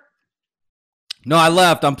there? No, I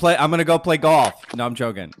left. I'm going to go play golf. No, I'm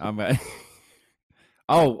joking.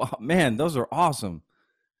 Oh man, those are awesome.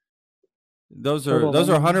 Those are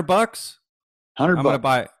 $100. $100. I'm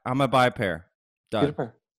gonna buy a pair. Done. Get a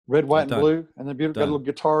pair. Red, white, and blue, and then beautiful. Got little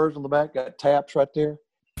guitars on the back. Got taps right there.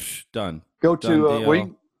 Done. Go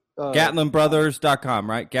to GatlinBrothers.com,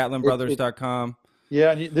 right? GatlinBrothers.com.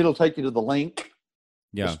 Yeah, and it'll take you to the link.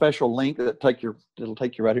 Yeah. A special link it'll take you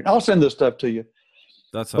right here. I'll send this stuff to you.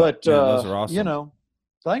 Those are awesome.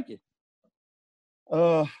 Thank you.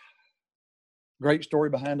 Great story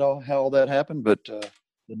behind how all that happened, but the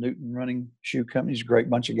Newton Running Shoe Company is a great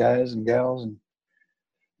bunch of guys and gals,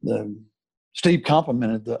 and Steve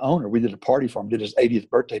complimented the owner. We did a party for him, did his 80th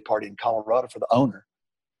birthday party in Colorado for the owner,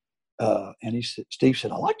 And Steve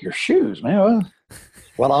said, I like your shoes, man.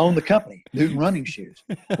 Well, I own the company, Newton Running Shoes.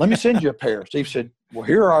 Let me send you a pair. Steve said, well,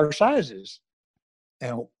 here are our sizes.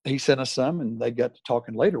 And he sent us some, and they got to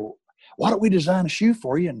talking later. Why don't we design a shoe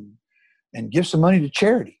for you and give some money to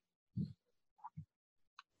charity?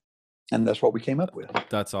 And that's what we came up with.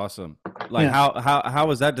 That's awesome. Like how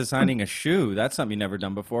was that designing a shoe? That's something you never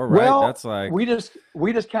done before, right? Well, that's like we just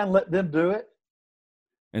kind of let them do it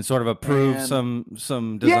and sort of approve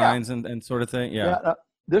some designs and sort of thing. Yeah.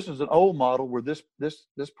 This is an old model where this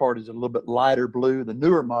part is a little bit lighter blue. The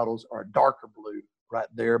newer models are darker blue right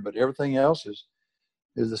there, but everything else is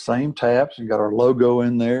the same taps and got our logo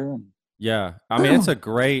in there. Yeah. I mean, it's a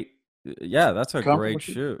great. Yeah, that's a great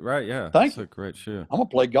shoe, right? Yeah, that's a great shoe. I'm gonna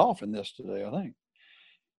play golf in this today, I think.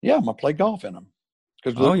 Yeah, I'm gonna play golf in them.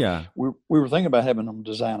 Because we were thinking about having them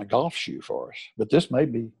design a golf shoe for us, but this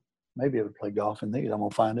maybe it would play golf in these. I'm gonna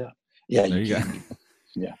find out. Yeah, there you can. Go.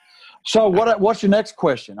 Yeah. So what's your next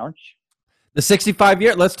question, aren't you? The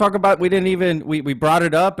 65-year. Let's talk about. We didn't even we brought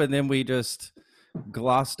it up and then we just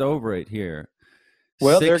glossed over it here.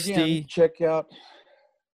 Well, there again, check out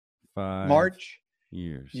 5 March.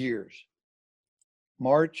 Years.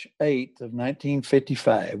 March 8th of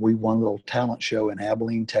 1955, we won a little talent show in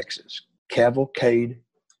Abilene, Texas. Cavalcade.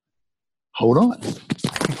 Hold on.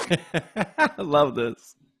 I love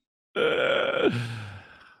this. I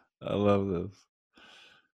love this.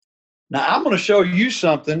 Now, I'm going to show you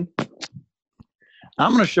something.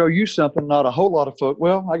 Not a whole lot of folks.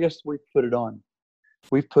 Well, I guess we've put it on.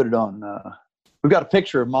 We've got a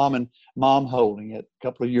picture of mom holding it a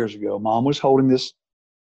couple of years ago. Mom was holding this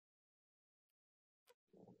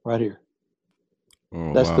right here.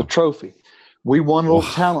 Oh, that's the trophy. We won a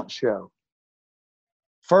little talent show.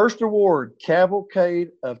 First award, Cavalcade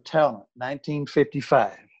of Talent,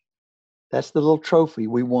 1955. That's the little trophy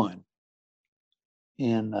we won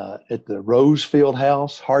at the Rosefield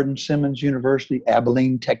House, Hardin Simmons University,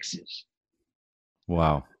 Abilene, Texas.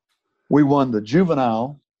 Wow. We won the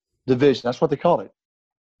juvenile division. That's what they call it.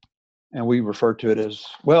 And we refer to it as,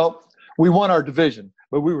 well, we won our division,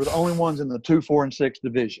 but we were the only ones in the 2, 4, and 6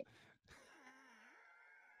 division.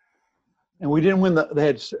 And we didn't win they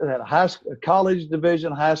had a college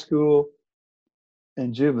division, high school,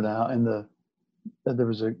 and juvenile. And there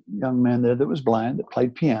was a young man there that was blind that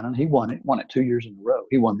played piano, and he won it 2 years in a row.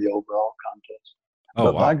 He won the overall contest. Oh,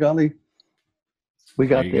 but wow. by golly, we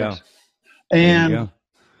got this. Go. And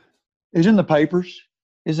it's in the papers.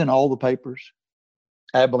 It's in all the papers.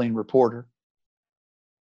 Abilene Reporter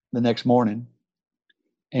the next morning.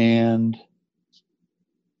 And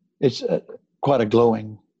it's quite a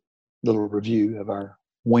glowing little review of our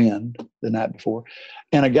win the night before.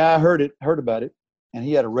 And a guy heard about it, and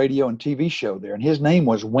he had a radio and TV show there, and his name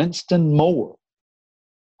was Winston Moore.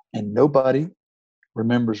 And nobody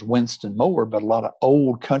remembers Winston Moore, but a lot of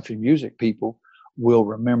old country music people will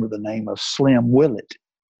remember the name of Slim Willett.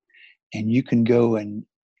 And you can go and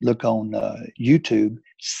look on YouTube,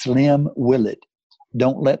 Slim Willett.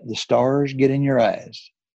 Don't let the stars get in your eyes.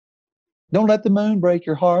 Don't let the moon break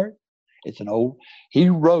your heart. He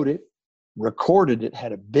wrote it, recorded it,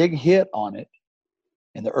 had a big hit on it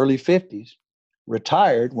in the early 50s,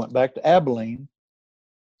 retired, went back to Abilene,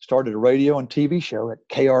 started a radio and TV show at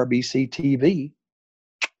KRBC TV,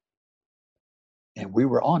 and we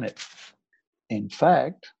were on it. In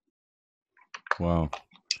fact. Wow.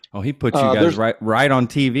 Oh, he put you guys right on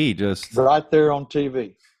TV, just right there on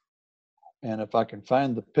TV. And if I can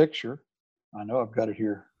find the picture, I know I've got it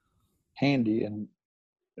here handy, and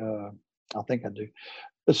I think I do.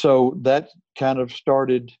 So that kind of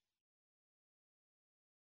started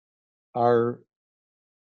and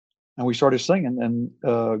we started singing and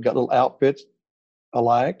got little outfits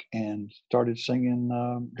alike and started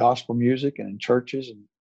singing gospel music and in churches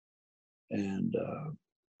and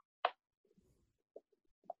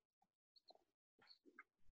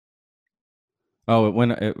oh, it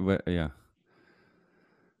went, yeah.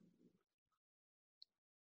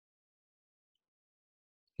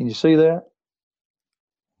 Can you see that?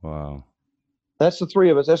 Wow. That's the three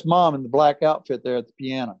of us. That's Mom in the black outfit there at the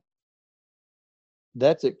piano.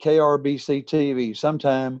 That's at KRBC TV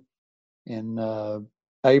sometime in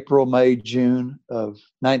April, May, June of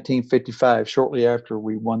 1955, shortly after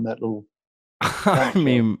we won that little. I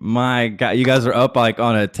mean, my God, you guys are up like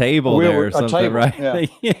on a table there or something, right?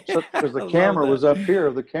 Yeah. Because the camera was up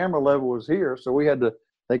here. The camera level was here. So we had to,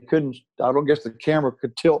 I don't guess the camera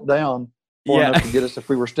could tilt down far enough to get us if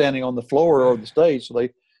we were standing on the floor or the stage. So they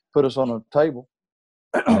put us on a table.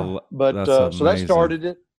 But so that started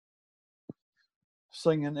it,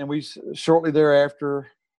 singing. And we shortly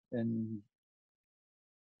thereafter in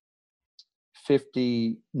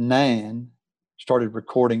 1959, started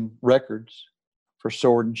recording records for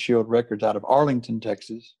Sword and Shield Records out of Arlington,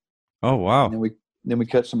 Texas. Oh, wow. And then we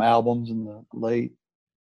cut some albums in the late,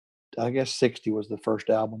 I guess 60 was the first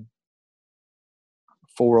album.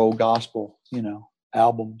 4 old gospel,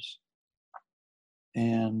 albums.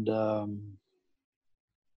 And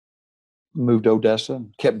moved to Odessa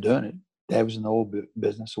and kept doing it. Dad was in the oil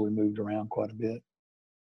business, so we moved around quite a bit.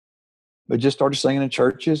 But just started singing in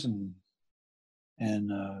churches and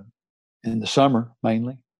in the summer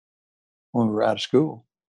mainly when we were out of school,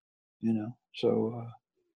 So,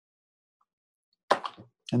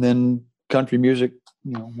 and then country music,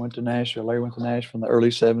 went to Nashville. Larry went to Nashville in the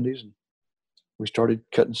early 70s, and we started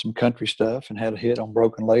cutting some country stuff and had a hit on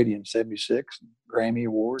Broken Lady in 76, Grammy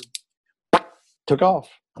Award. Took off,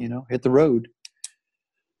 hit the road.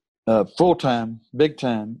 Full time, big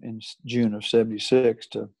time in June of 76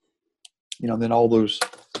 to, then all those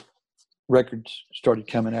records started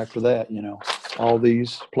coming after that, all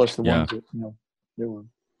these plus the ones that, they were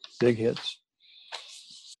big hits.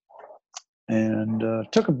 And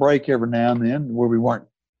took a break every now and then where we weren't,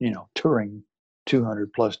 touring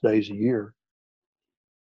 200 plus days a year.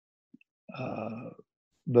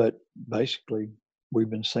 But basically we've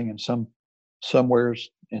been singing somewheres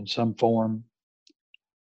in some form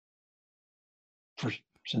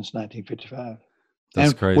since 1955.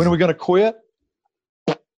 That's and crazy. When are we going to quit?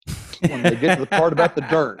 When they get to the part about the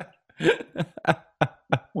dirt.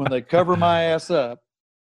 When they cover my ass up,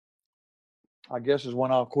 I guess is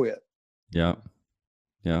when I'll quit. Yeah.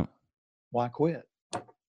 Why quit?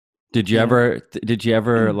 Did you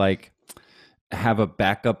ever like have a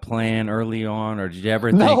backup plan early on, or did you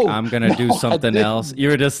ever think I'm going to do something else? You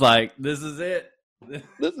were just like, this is it.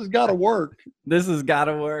 This has got to work. This has got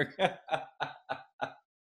to work.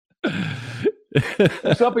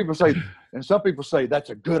 And some people say that's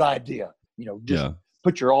a good idea.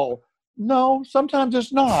 Put your all. No, sometimes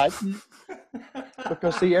it's not.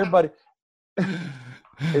 Because see, everybody,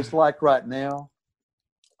 it's like right now,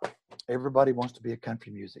 everybody wants to be a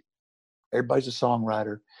country music. Everybody's a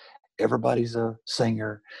songwriter. Everybody's a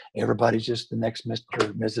singer. Everybody's just the next Mr.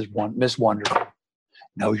 or Miss Wonderful.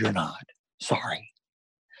 No, you're not. Sorry.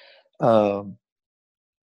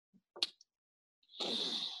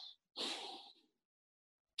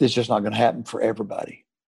 It's just not going to happen for everybody.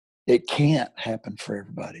 It can't happen for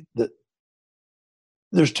everybody.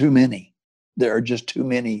 There's too many. There are just too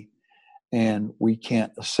many, and we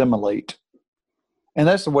can't assimilate. And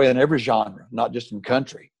that's the way in every genre, not just in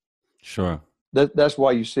country. Sure. That's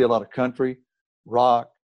why you see a lot of country, rock,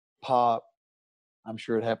 pop. I'm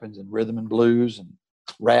sure it happens in rhythm and blues and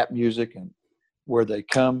rap music, and where they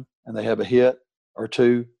come and they have a hit or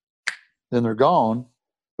two, then they're gone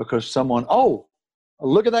because someone,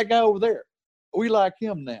 look at that guy over there. We like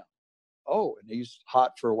him now. Oh, and he's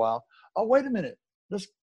hot for a while. Oh, wait a minute. I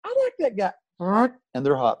like that guy. And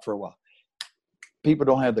they're hot for a while. People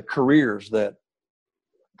don't have the careers that,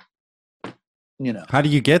 How do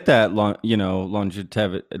you get that longevity?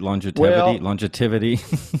 Longevity.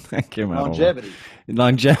 That came out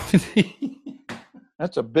longevity.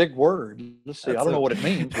 That's a big word. Let's see. I don't know what it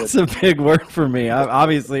means. It's a big word for me.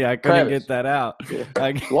 Obviously, I couldn't get that out. Yeah.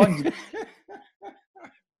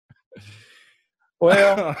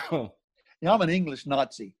 Well, I'm an English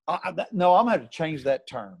Nazi. I'm going to have to change that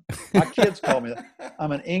term. My kids call me that. I'm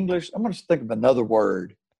going to think of another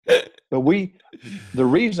word. But the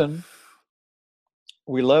reason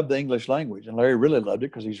we love the English language, and Larry really loved it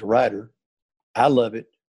because he's a writer. I love it.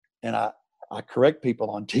 And I correct people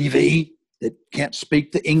on TV that can't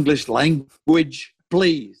speak the English language.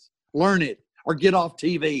 Please learn it or get off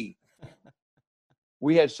TV.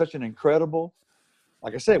 We had such an incredible,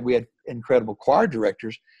 like I said, we had incredible choir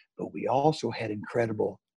directors, but we also had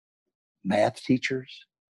incredible math teachers,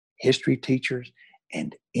 history teachers,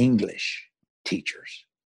 and English teachers.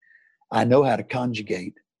 I know how to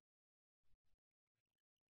conjugate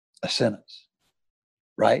a sentence,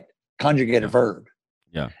 right? Conjugate a verb.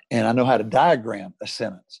 Yeah. And I know how to diagram a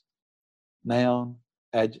sentence. Noun,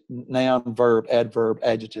 verb, adverb,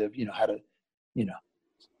 adjective, how to,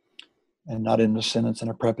 and not in a sentence and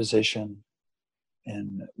a preposition,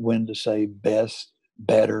 and when to say best,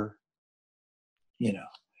 better,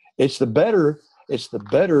 it's the better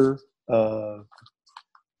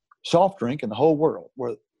soft drink in the whole world.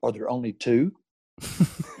 Are there only two?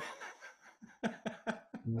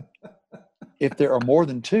 If there are more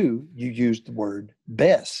than two, you use the word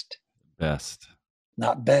best. Best.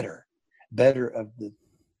 Not better. Better of the,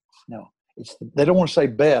 no. They don't want to say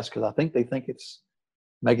best because I think they think it's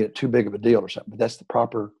making it too big of a deal or something. But that's the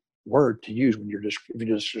proper word to use when if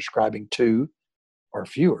you're just describing two or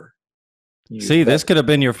fewer. See, this could have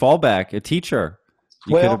been your fallback, a teacher.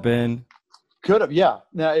 You could have been. Could have, yeah.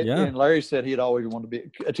 Now, and Larry said he'd always wanted to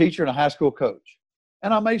be a teacher and a high school coach.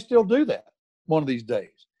 And I may still do that one of these days.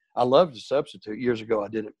 I love to substitute. Years ago, I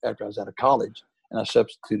did it after I was out of college, and I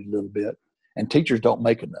substituted a little bit. And teachers don't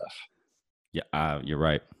make enough. Yeah, you're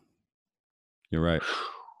right. You're right.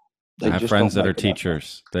 They I have friends that are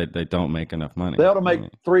teachers that they don't make enough money. They ought to make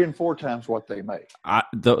 3 and 4 times what they make.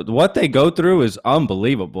 What they go through is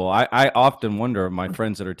unbelievable. I often wonder, my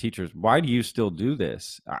friends that are teachers, why do you still do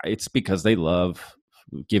this? It's because they love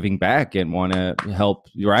giving back and want to help.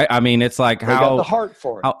 Right? I mean, it's like they got the heart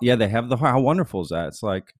for it. They have the heart. How wonderful is that? It's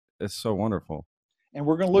like it's so wonderful. And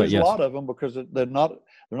we're going to lose a lot of them because they're not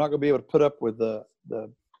going to be able to put up with the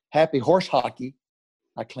happy horse hockey.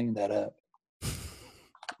 I cleaned that up.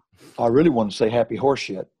 I really want to say happy horse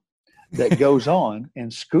shit that goes on in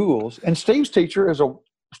schools. And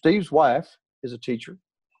Steve's wife is a teacher.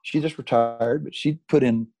 She just retired, but she put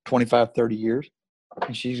in 25, 30 years,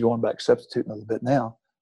 and she's going back substituting a little bit now.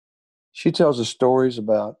 She tells us stories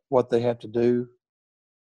about what they have to do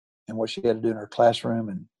and what she had to do in her classroom,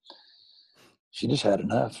 and she just had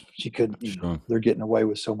enough. She couldn't, they're getting away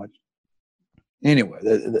with so much. Anyway,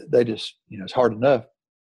 they just, it's hard enough.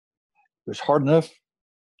 It was hard enough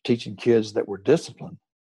teaching kids that were disciplined.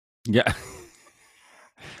 Yeah.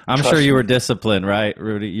 I'm sure you were disciplined, right,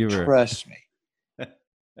 Rudy? You were. Trust me.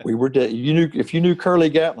 We were, if you knew Curly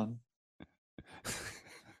Gatlin,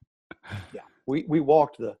 yeah, we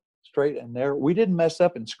walked the straight and narrow. We didn't mess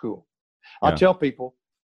up in school. I tell people,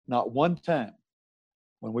 not one time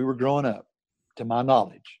when we were growing up, to my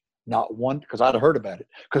knowledge, not one, because I'd have heard about it,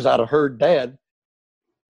 because I'd have heard Dad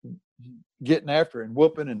getting after and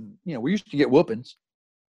whooping, and we used to get whoopings.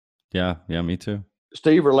 Yeah, me too.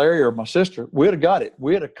 Steve or Larry or my sister, we'd have got it.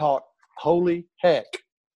 We'd have caught holy heck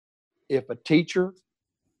if a teacher,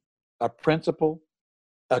 a principal,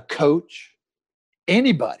 a coach,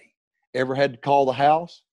 anybody ever had to call the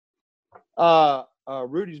house.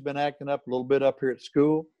 Rudy's been acting up a little bit up here at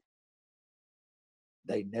school.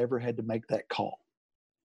 They never had to make that call.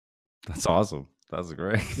 That's awesome. That's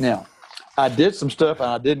great. Now, I did some stuff and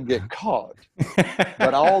I didn't get caught.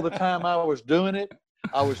 But all the time I was doing it,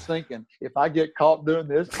 I was thinking, if I get caught doing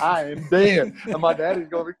this, I am dead. And my daddy's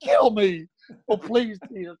going to kill me. Oh, please,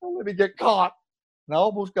 Jesus, don't let me get caught. And I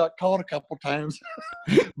almost got caught a couple times.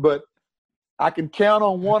 But I can count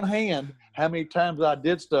on one hand how many times I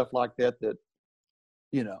did stuff like that,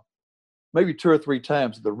 maybe 2 or 3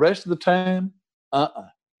 times. The rest of the time,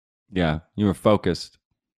 Yeah, you were focused.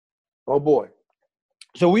 Oh, boy.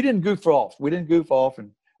 So we didn't goof off. We didn't goof off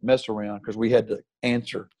and mess around because we had to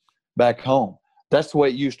answer back home. That's the way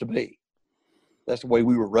it used to be. That's the way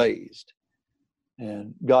we were raised.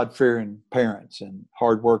 And God-fearing parents and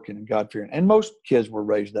hard-working and God-fearing. And most kids were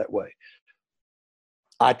raised that way.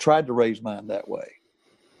 I tried to raise mine that way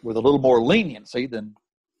with a little more leniency than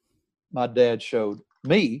my dad showed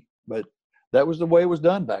me, but that was the way it was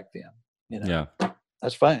done back then. Yeah.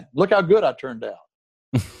 That's fine. Look how good I turned out.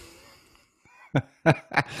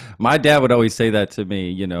 My dad would always say that to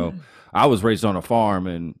me, I was raised on a farm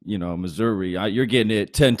in, Missouri. You're getting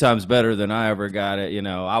it 10 times better than I ever got it.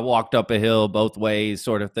 I walked up a hill both ways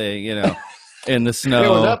sort of thing, in the snow. It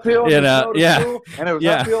was uphill in the snow to school, and it was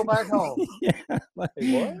uphill back home.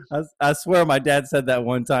 What? I swear my dad said that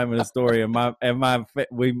one time in a story, and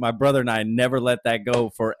my brother and I never let that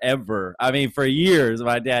go forever. I mean, for years,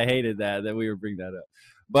 my dad hated that we would bring that up.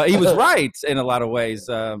 But he was right in a lot of ways.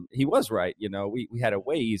 He was right. We had it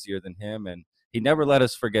way easier than him, and he never let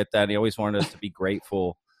us forget that. He always wanted us to be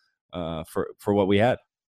grateful for what we had.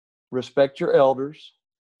 Respect your elders.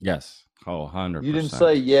 Yes. Oh, 100%. You didn't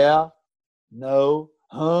say yeah, no,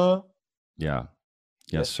 huh? Yeah.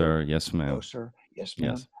 Yes, sir. Yes, ma'am. No, sir. Yes,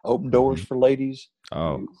 ma'am. Yes. Open doors for ladies.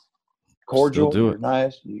 Oh, cordial. You're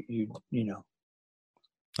nice. You know.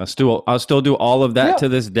 I'll still do all of that to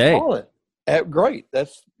this day. All of it. Great.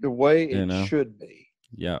 That's the way it should be.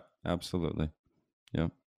 Yeah, absolutely. Yeah.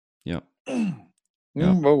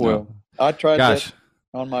 Well, I tried that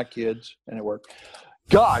on my kids, and it worked.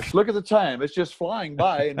 Gosh, look at the time. It's just flying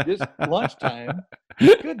by, and just lunchtime.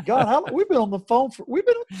 Good God, we've been on the phone for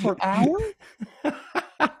an hour?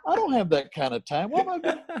 I don't have that kind of time. Why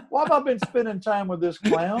have I been spending time with this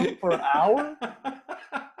clown for an hour?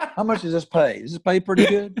 How much does this pay? Does this pay pretty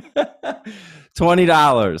good?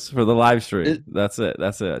 $20 for the live stream. That's it.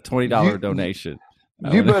 That's a $20 donation.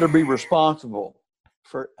 You better be responsible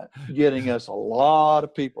for getting us a lot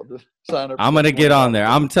of people to sign up. I'm going to get on there.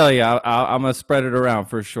 I'm telling you, I'm going to spread it around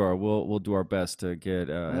for sure. We'll do our best to get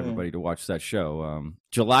everybody to watch that show.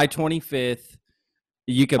 July 25th.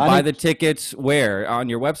 You can buy the tickets where? On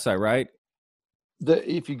your website, right?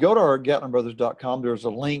 If you go to our GatlinBrothers.com, there's a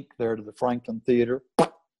link there to the Franklin Theater.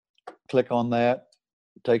 Click on that.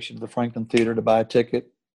 It takes you to the Franklin Theater to buy a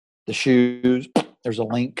ticket. The shoes, there's a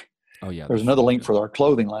link. Oh, yeah. There's another link for our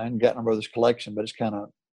clothing line, Gatlin Brothers Collection, but it's kind of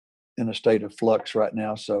in a state of flux right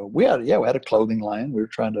now. So we had a clothing line. We were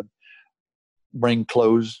trying to bring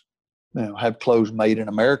clothes, have clothes made in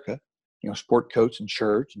America, sport coats and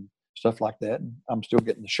shirts and stuff like that. And I'm still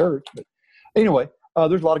getting the shirts. But anyway,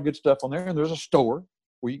 there's a lot of good stuff on there. And there's a store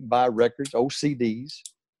where you can buy records, old CDs,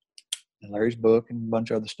 and Larry's book and a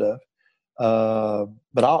bunch of other stuff.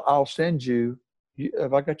 But I'll send you,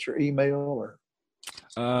 have I got your email or?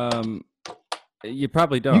 You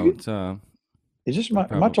probably don't. Is this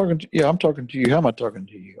am I talking to? Yeah, I'm talking to you. How am I talking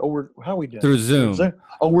to you? Oh, how are we doing? Through Zoom.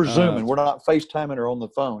 Oh, we're Zooming. We're not FaceTiming or on the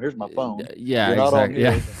phone. Here's my phone. Yeah, exactly.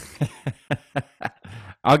 Yeah.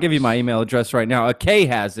 I'll give you my email address right now. Kay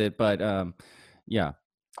has it, but yeah,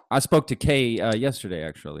 I spoke to Kay yesterday,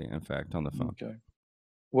 actually. In fact, on the phone. Okay.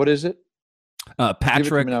 What is it?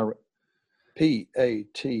 Patrick. Patrick.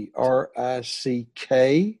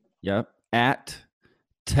 Yep. At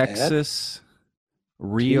Texas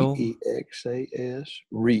Real TEXAS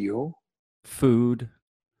Real Food.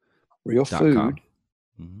 Real Food.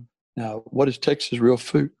 Mm-hmm. Now, what is Texas Real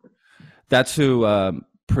Food? That's who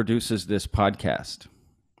produces this podcast.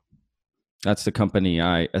 That's the company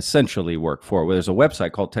I essentially work for. Well, there's a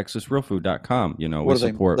website called TexasRealFood.com. We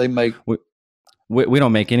support. They make. We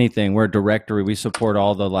don't make anything. We're a directory. We support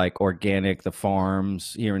all the organic, the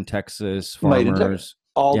farms here in Texas, farmers.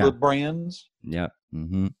 All the brands. Yeah.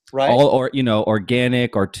 Mm-hmm. Right. All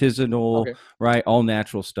organic, artisanal, right? All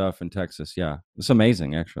natural stuff in Texas. Yeah. It's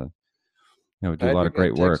amazing, actually. Yeah, we do a lot of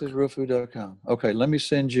great work. TexasRealFood.com. Okay, let me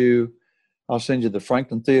send you. I'll send you the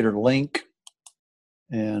Franklin Theater link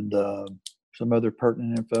and some other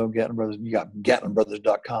pertinent info. Gatlin Brothers. You got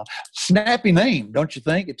GatlinBrothers.com. Snappy name, don't you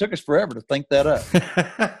think? It took us forever to think that up.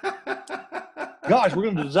 Gosh, we're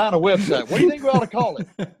going to design a website. What do you think we ought to call it?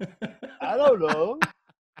 I don't know.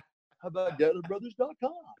 How about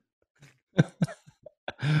GatlinBrothers.com?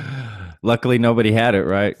 Luckily, nobody had it,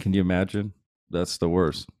 right? Can you imagine? That's the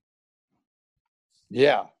worst.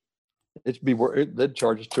 Yeah. They'd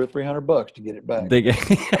charge us $200 or $300 to get it back.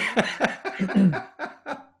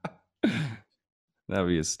 That'd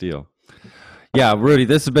be a steal. Yeah, Rudy,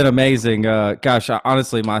 this has been amazing. Gosh,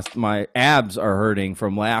 honestly, my abs are hurting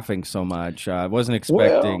from laughing so much. I wasn't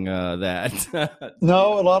expecting that.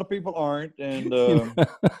 No, a lot of people aren't, and I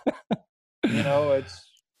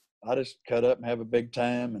just cut up and have a big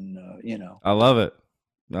time, and I love it.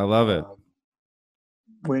 I love it.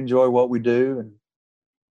 We enjoy what we do,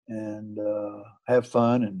 and have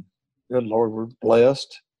fun, and good Lord, we're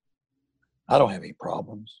blessed. I don't have any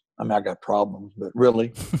problems. I mean, I got problems, but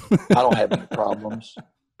really, I don't have any problems.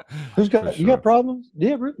 You got problems?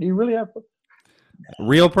 Do you really have problems?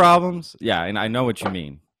 Real problems? Yeah, and I know what you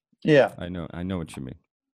mean. Yeah. I know what you mean.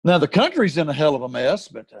 Now, the country's in a hell of a mess,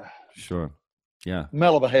 but sure. Yeah.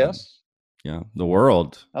 Hell of a mess. Yeah. The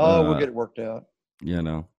world. We'll get it worked out.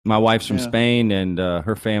 My wife's from Spain, and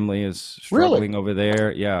her family is struggling over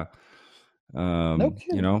there. Yeah. No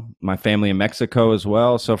kidding. My family in Mexico as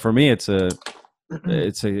well. So for me, it's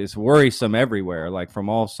worrisome everywhere, like from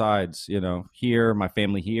all sides, here, my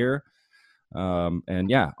family here,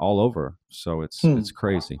 and all over. So it's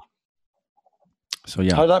crazy. So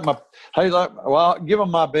yeah. Well, give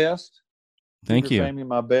them my best. Thank you. Family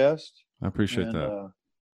my best. I appreciate that.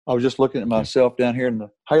 I was just looking at myself down here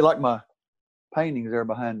how you like my paintings there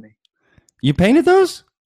behind me? You painted those?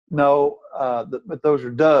 No, but those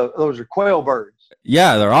are quail birds.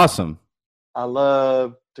 Yeah, they're awesome. I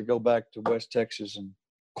love to go back to West Texas and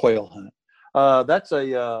quail hunt. That's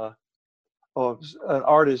an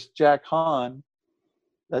artist, Jack Hahn.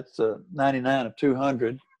 That's 99 of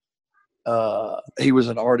 200. He was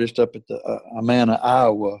an artist up at the Amana,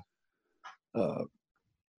 Iowa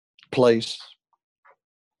place.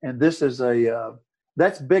 And this is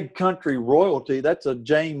that's big country royalty. That's a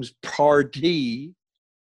James Pardee,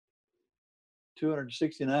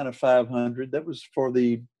 269 of 500. That was for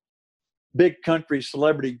the big country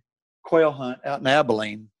celebrity quail hunt out in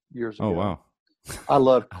Abilene years ago. Oh, wow. I'd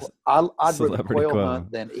rather quail hunt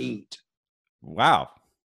than eat. Wow.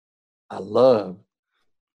 I love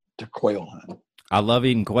to quail hunt. I love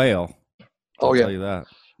eating quail. I'll tell you that.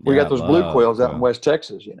 We got those blue quails out in West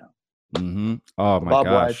Texas, Mm-hmm. Oh my Bob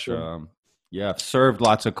gosh. I've served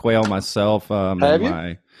lots of quail myself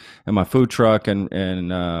in my food truck and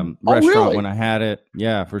restaurant when I had it.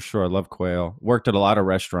 Yeah, for sure. I love quail. Worked at a lot of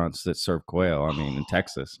restaurants that serve quail. I mean, in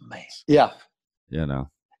Texas. Man. Yeah.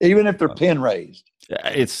 Even if they're pen raised.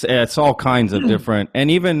 It's all kinds of different.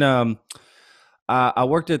 And even I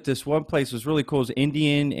worked at this one place. It was really cool. It was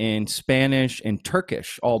Indian and Spanish and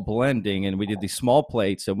Turkish all blending, and we did these small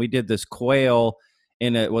plates, and we did this quail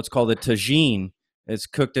in what's called a tagine. It's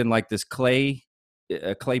cooked in like this clay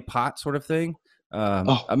pot sort of thing.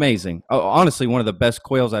 Amazing. Honestly, one of the best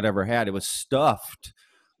quails I'd ever had. It was stuffed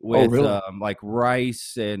with like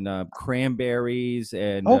rice and cranberries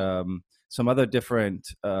and some other different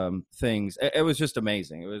things. It was just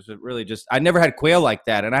amazing. It was really just, I never had quail like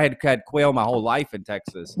that. And I had quail my whole life in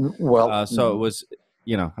Texas. Well, so it was,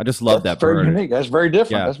 I just love that bird. Very unique. That's very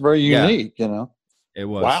different. Yeah. That's very unique, It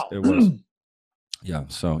was. Wow. It was. Yeah.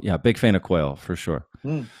 So big fan of quail for sure.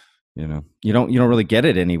 You don't really get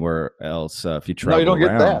it anywhere else if you travel you don't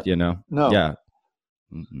around, get that. No. Yeah.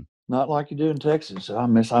 Mm-mm. Not like you do in Texas. I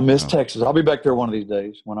miss Texas. I'll be back there one of these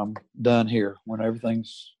days when I'm done here, when I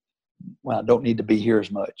don't need to be here as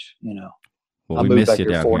much, Well, I we moved miss back you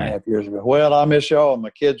here down 4.5 years ago. Well, I miss y'all. My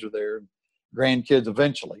kids are there. Grandkids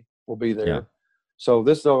eventually will be there. Yeah. So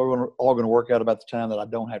this is all going to work out about the time that I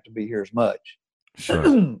don't have to be here as much.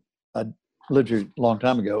 Sure. I lived here a long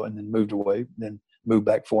time ago and then moved away, then moved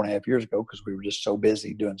back 4.5 years ago because we were just so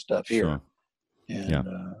busy doing stuff here. Sure. And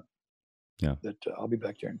that I'll be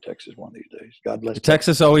back there in Texas one of these days. God bless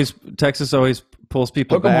Texas. Always pulls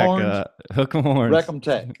people Hook 'em back. horns. Hook 'em horns. Wreck 'em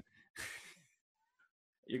tech.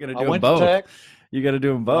 You're gonna do them both. You got to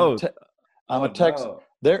do them both. I'm a Texan.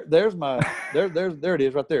 There it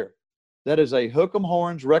is right there. That is a hook 'em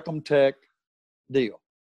horns, wreck 'em tech deal.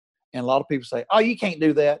 And a lot of people say, "Oh, you can't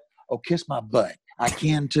do that." Oh, kiss my butt. I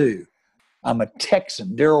can too. I'm a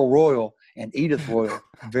Texan. Darrell Royal and Edith Royal,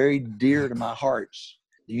 very dear to my hearts.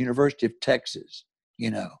 The University of Texas.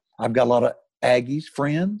 I've got a lot of Aggies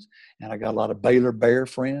friends, and I got a lot of Baylor Bear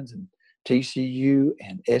friends, and TCU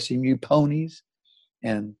and SMU ponies.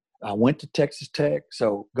 And I went to Texas Tech,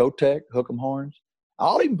 so go Tech, hook 'em horns.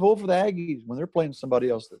 I'll even pull for the Aggies when they're playing somebody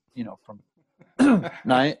else that from.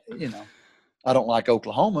 Now, I don't like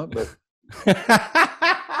Oklahoma, but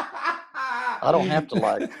I don't have to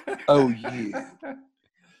like OU.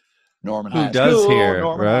 Norman High School. Who does here?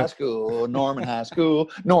 Norman right? High School. Norman High School.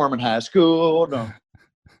 Norman High School. No.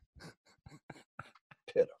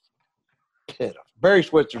 Pitiful. Barry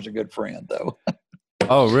Switzer's a good friend, though.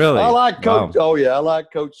 Oh, really? I like Coach. Wow. Oh, yeah, I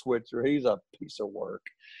like Coach Switzer. He's a piece of work.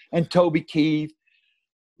 And Toby Keith,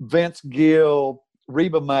 Vince Gill,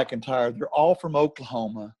 Reba McEntire. They're all from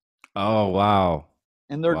Oklahoma. Oh, wow.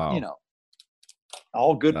 And they're,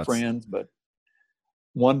 all good friends. But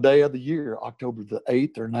one day of the year, October the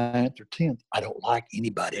 8th or 9th or 10th, I don't like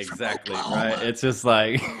anybody from Oklahoma. Right. It's just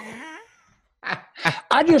like.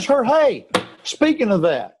 I just heard, hey, speaking of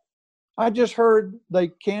that, I just heard they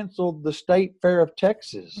canceled the State Fair of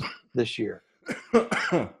Texas this year.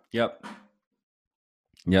 Yep.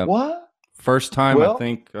 What? First time, I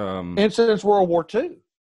think. And since World War II.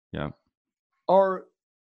 Yeah. Are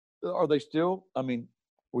they still? I mean,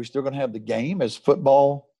 are we still going to have the game as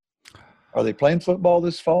football? Are they playing football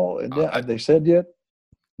this fall? Have they said yet?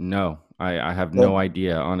 No, I have no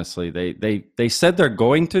idea. Honestly, they said they're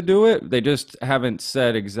going to do it. They just haven't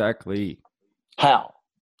said exactly how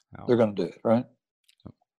they're going to do it. Right.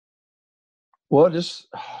 Well, just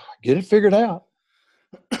get it figured out.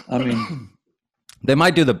 I mean, they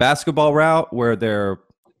might do the basketball route where they're.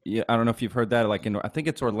 Yeah, I don't know if you've heard that. Like I think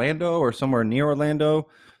it's Orlando or somewhere near Orlando.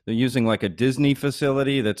 They're using like a Disney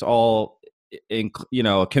facility that's all in,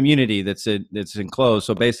 a community that's enclosed.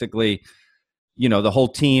 So basically, the whole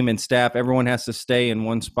team and staff, everyone has to stay in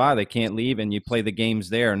one spot. They can't leave, and you play the games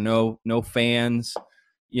there. No fans,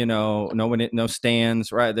 no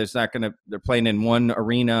stands. Right? They're playing in one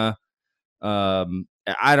arena.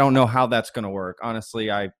 I don't know how that's going to work. Honestly,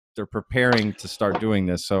 they're preparing to start doing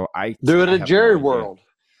this. So I do it at Jerry World.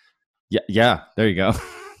 Yeah. There you go.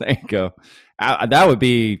 There you go. That would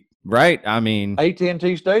be right. I mean,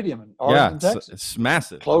 AT&T Stadium in Arlington, Texas. It's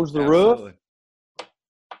massive. Close the roof.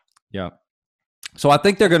 Yeah. So I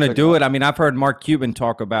think they're going to do it. I mean, I've heard Mark Cuban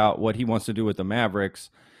talk about what he wants to do with the Mavericks,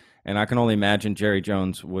 and I can only imagine Jerry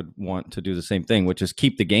Jones would want to do the same thing, which is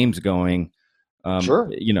keep the games going.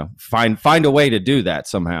 Sure. Find a way to do that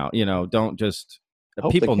somehow. Don't just.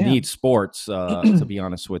 People need sports, to be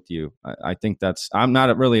honest with you. I think I'm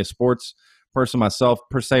not really a sports person myself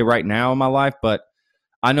per se right now in my life, but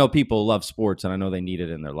I know people love sports and I know they need it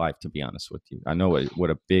in their life, to be honest with you. I know what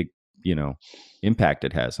a big, impact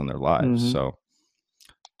it has on their lives. Mm-hmm. So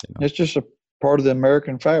it's just a part of the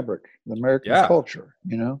American fabric, the American culture,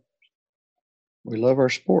 we love our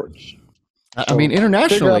sports. I mean,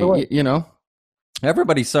 internationally,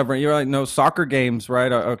 everybody's suffering. You're like, soccer games,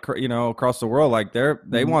 right? Across the world, like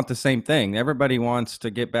they want the same thing. Everybody wants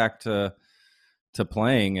to get back to, to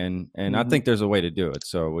playing, and I think there's a way to do it.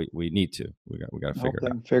 So we need to. We got to figure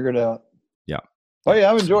it out. Figure it out. Yeah. Oh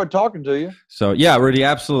yeah, I've enjoyed talking to you. So yeah, Rudy,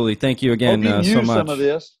 absolutely. Thank you again Hope you so use much. Some of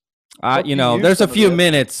this. There's a few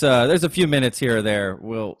minutes. There's a few minutes here or there.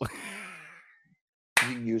 You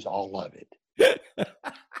can use all of it.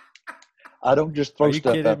 I don't just throw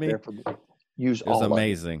stuff out there for use all of it. It's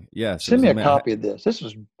amazing. Yes. Send me a copy of this. This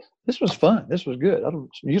was fun. This was good. I don't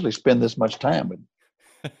usually spend this much time with.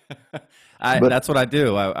 That's what I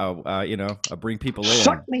do. I bring people in.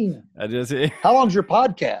 Suck me in. How long's your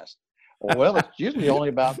podcast? Well, it's usually only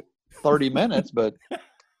about 30 minutes, but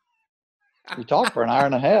you talk for an hour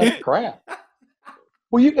and a half. Crap.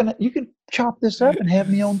 Well, you can chop this up and have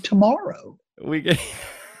me on tomorrow. We get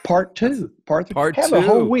part 2. Part 3. Have a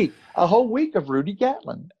whole week of Rudy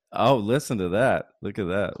Gatlin. Oh, listen to that. Look at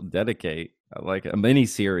that. Dedicate. I like a mini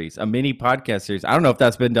series, a mini podcast series. I don't know if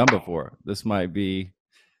that's been done before. This might be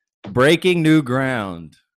breaking new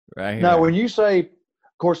ground right here. Now, when you say,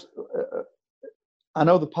 of course, I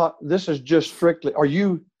know this is just strictly, are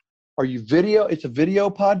you video? It's a video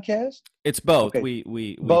podcast? It's both. Okay.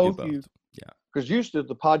 We both. Do both. Yeah. Because used to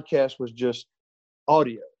the podcast was just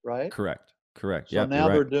audio, right? Correct. So now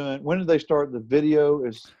they're doing, when did they start the video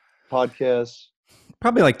as podcasts?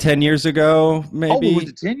 Probably like 10 years ago, maybe. Oh, was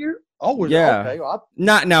it 10 years? Oh, was yeah. it? Okay. Well,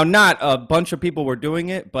 not a bunch of people were doing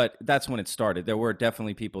it, but that's when it started. There were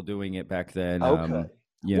definitely people doing it back then. Okay.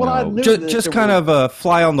 I knew just kind of a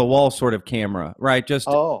fly on the wall sort of camera, right? Just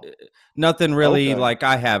nothing really like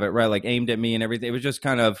I have it, right? Like aimed at me and everything. It was just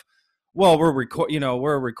kind of, well, we're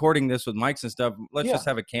recording this with mics and stuff. Let's just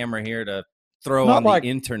have a camera here to throw on the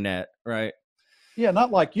internet, right? Yeah,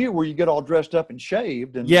 not like you where you get all dressed up and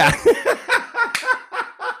shaved. And yeah.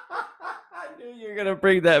 You're gonna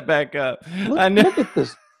bring that back up. Look at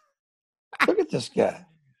this. Look at this guy.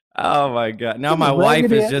 Oh my God! Now my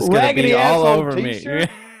wife is just gonna be all over me. Get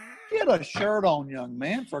a shirt on, young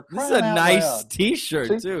man. For crying out loud. This is a nice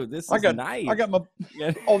T-shirt too. This is nice. I got my.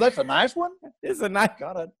 Oh, that's a nice one. It's a nice.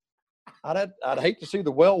 God, I'd hate to see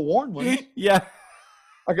the well-worn one. Yeah.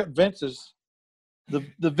 I got Vince's. The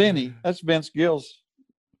Vinny. That's Vince Gill's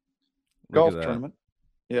golf tournament.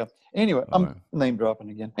 Yeah. Anyway, I'm name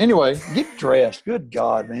dropping again. Anyway, get dressed. Good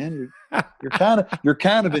God, man. You're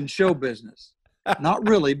kind of in show business. Not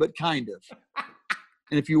really, but kind of.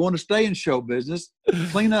 And if you want to stay in show business,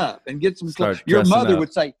 clean up and get some clothes. Your mother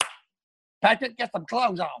would say, Patrick, get some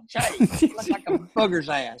clothes on. Shave. You look like a booger's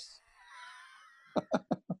ass.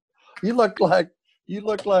 You look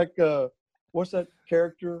like what's that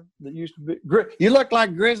character that used to be? You look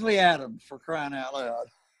like Grizzly Adams, for crying out loud.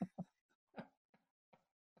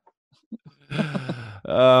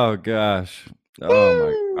 Oh gosh!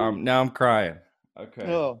 Oh my! Now I'm crying.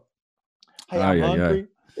 Okay. Oh. Hey, I'm hungry.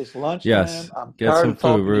 It's lunchtime. Yes. I'm get tired some of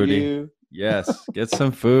talking food, Rudy. to you. Yes. Get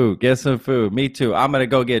some food. Get some food. Me too. I'm gonna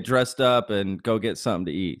go get dressed up and go get something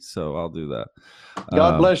to eat. So I'll do that.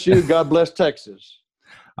 God bless you. God bless Texas.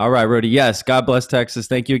 All right, Rudy. Yes. God bless Texas.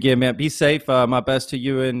 Thank you again, man. Be safe. My best to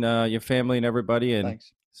you and your family and everybody. And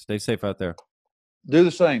thanks. Stay safe out there. Do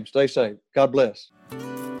the same. Stay safe. God bless.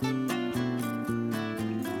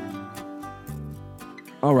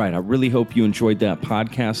 All right. I really hope you enjoyed that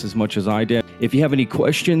podcast as much as I did. If you have any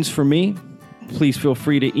questions for me, please feel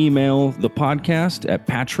free to email the podcast at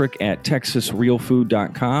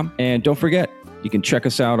patrick@texasrealfood.com. And don't forget, you can check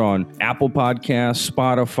us out on Apple Podcasts,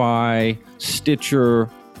 Spotify, Stitcher,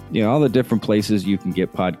 all the different places you can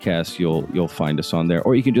get podcasts. You'll find us on there.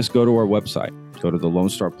 Or you can just go to our website, go to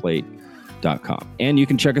thelonestarplate.com. And you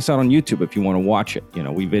can check us out on YouTube if you want to watch it.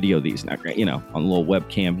 We video these now, on a little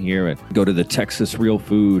webcam here. And go to the Texas Real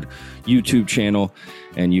Food YouTube channel,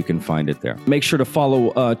 and you can find it there. Make sure to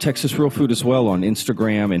follow Texas Real Food as well on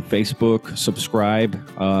Instagram and Facebook. Subscribe.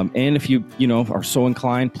 And if you are so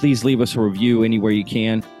inclined, please leave us a review anywhere you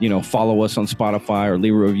can. Follow us on Spotify or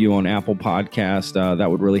leave a review on Apple Podcast. That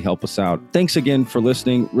would really help us out. Thanks again for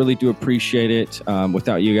listening. Really do appreciate it.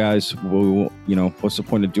 Without you guys, what's the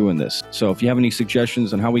point of doing this? So if you have any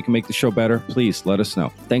suggestions on how we can make the show better, please let us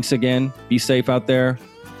know. Thanks again. Be safe out there.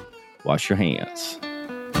 Wash your hands.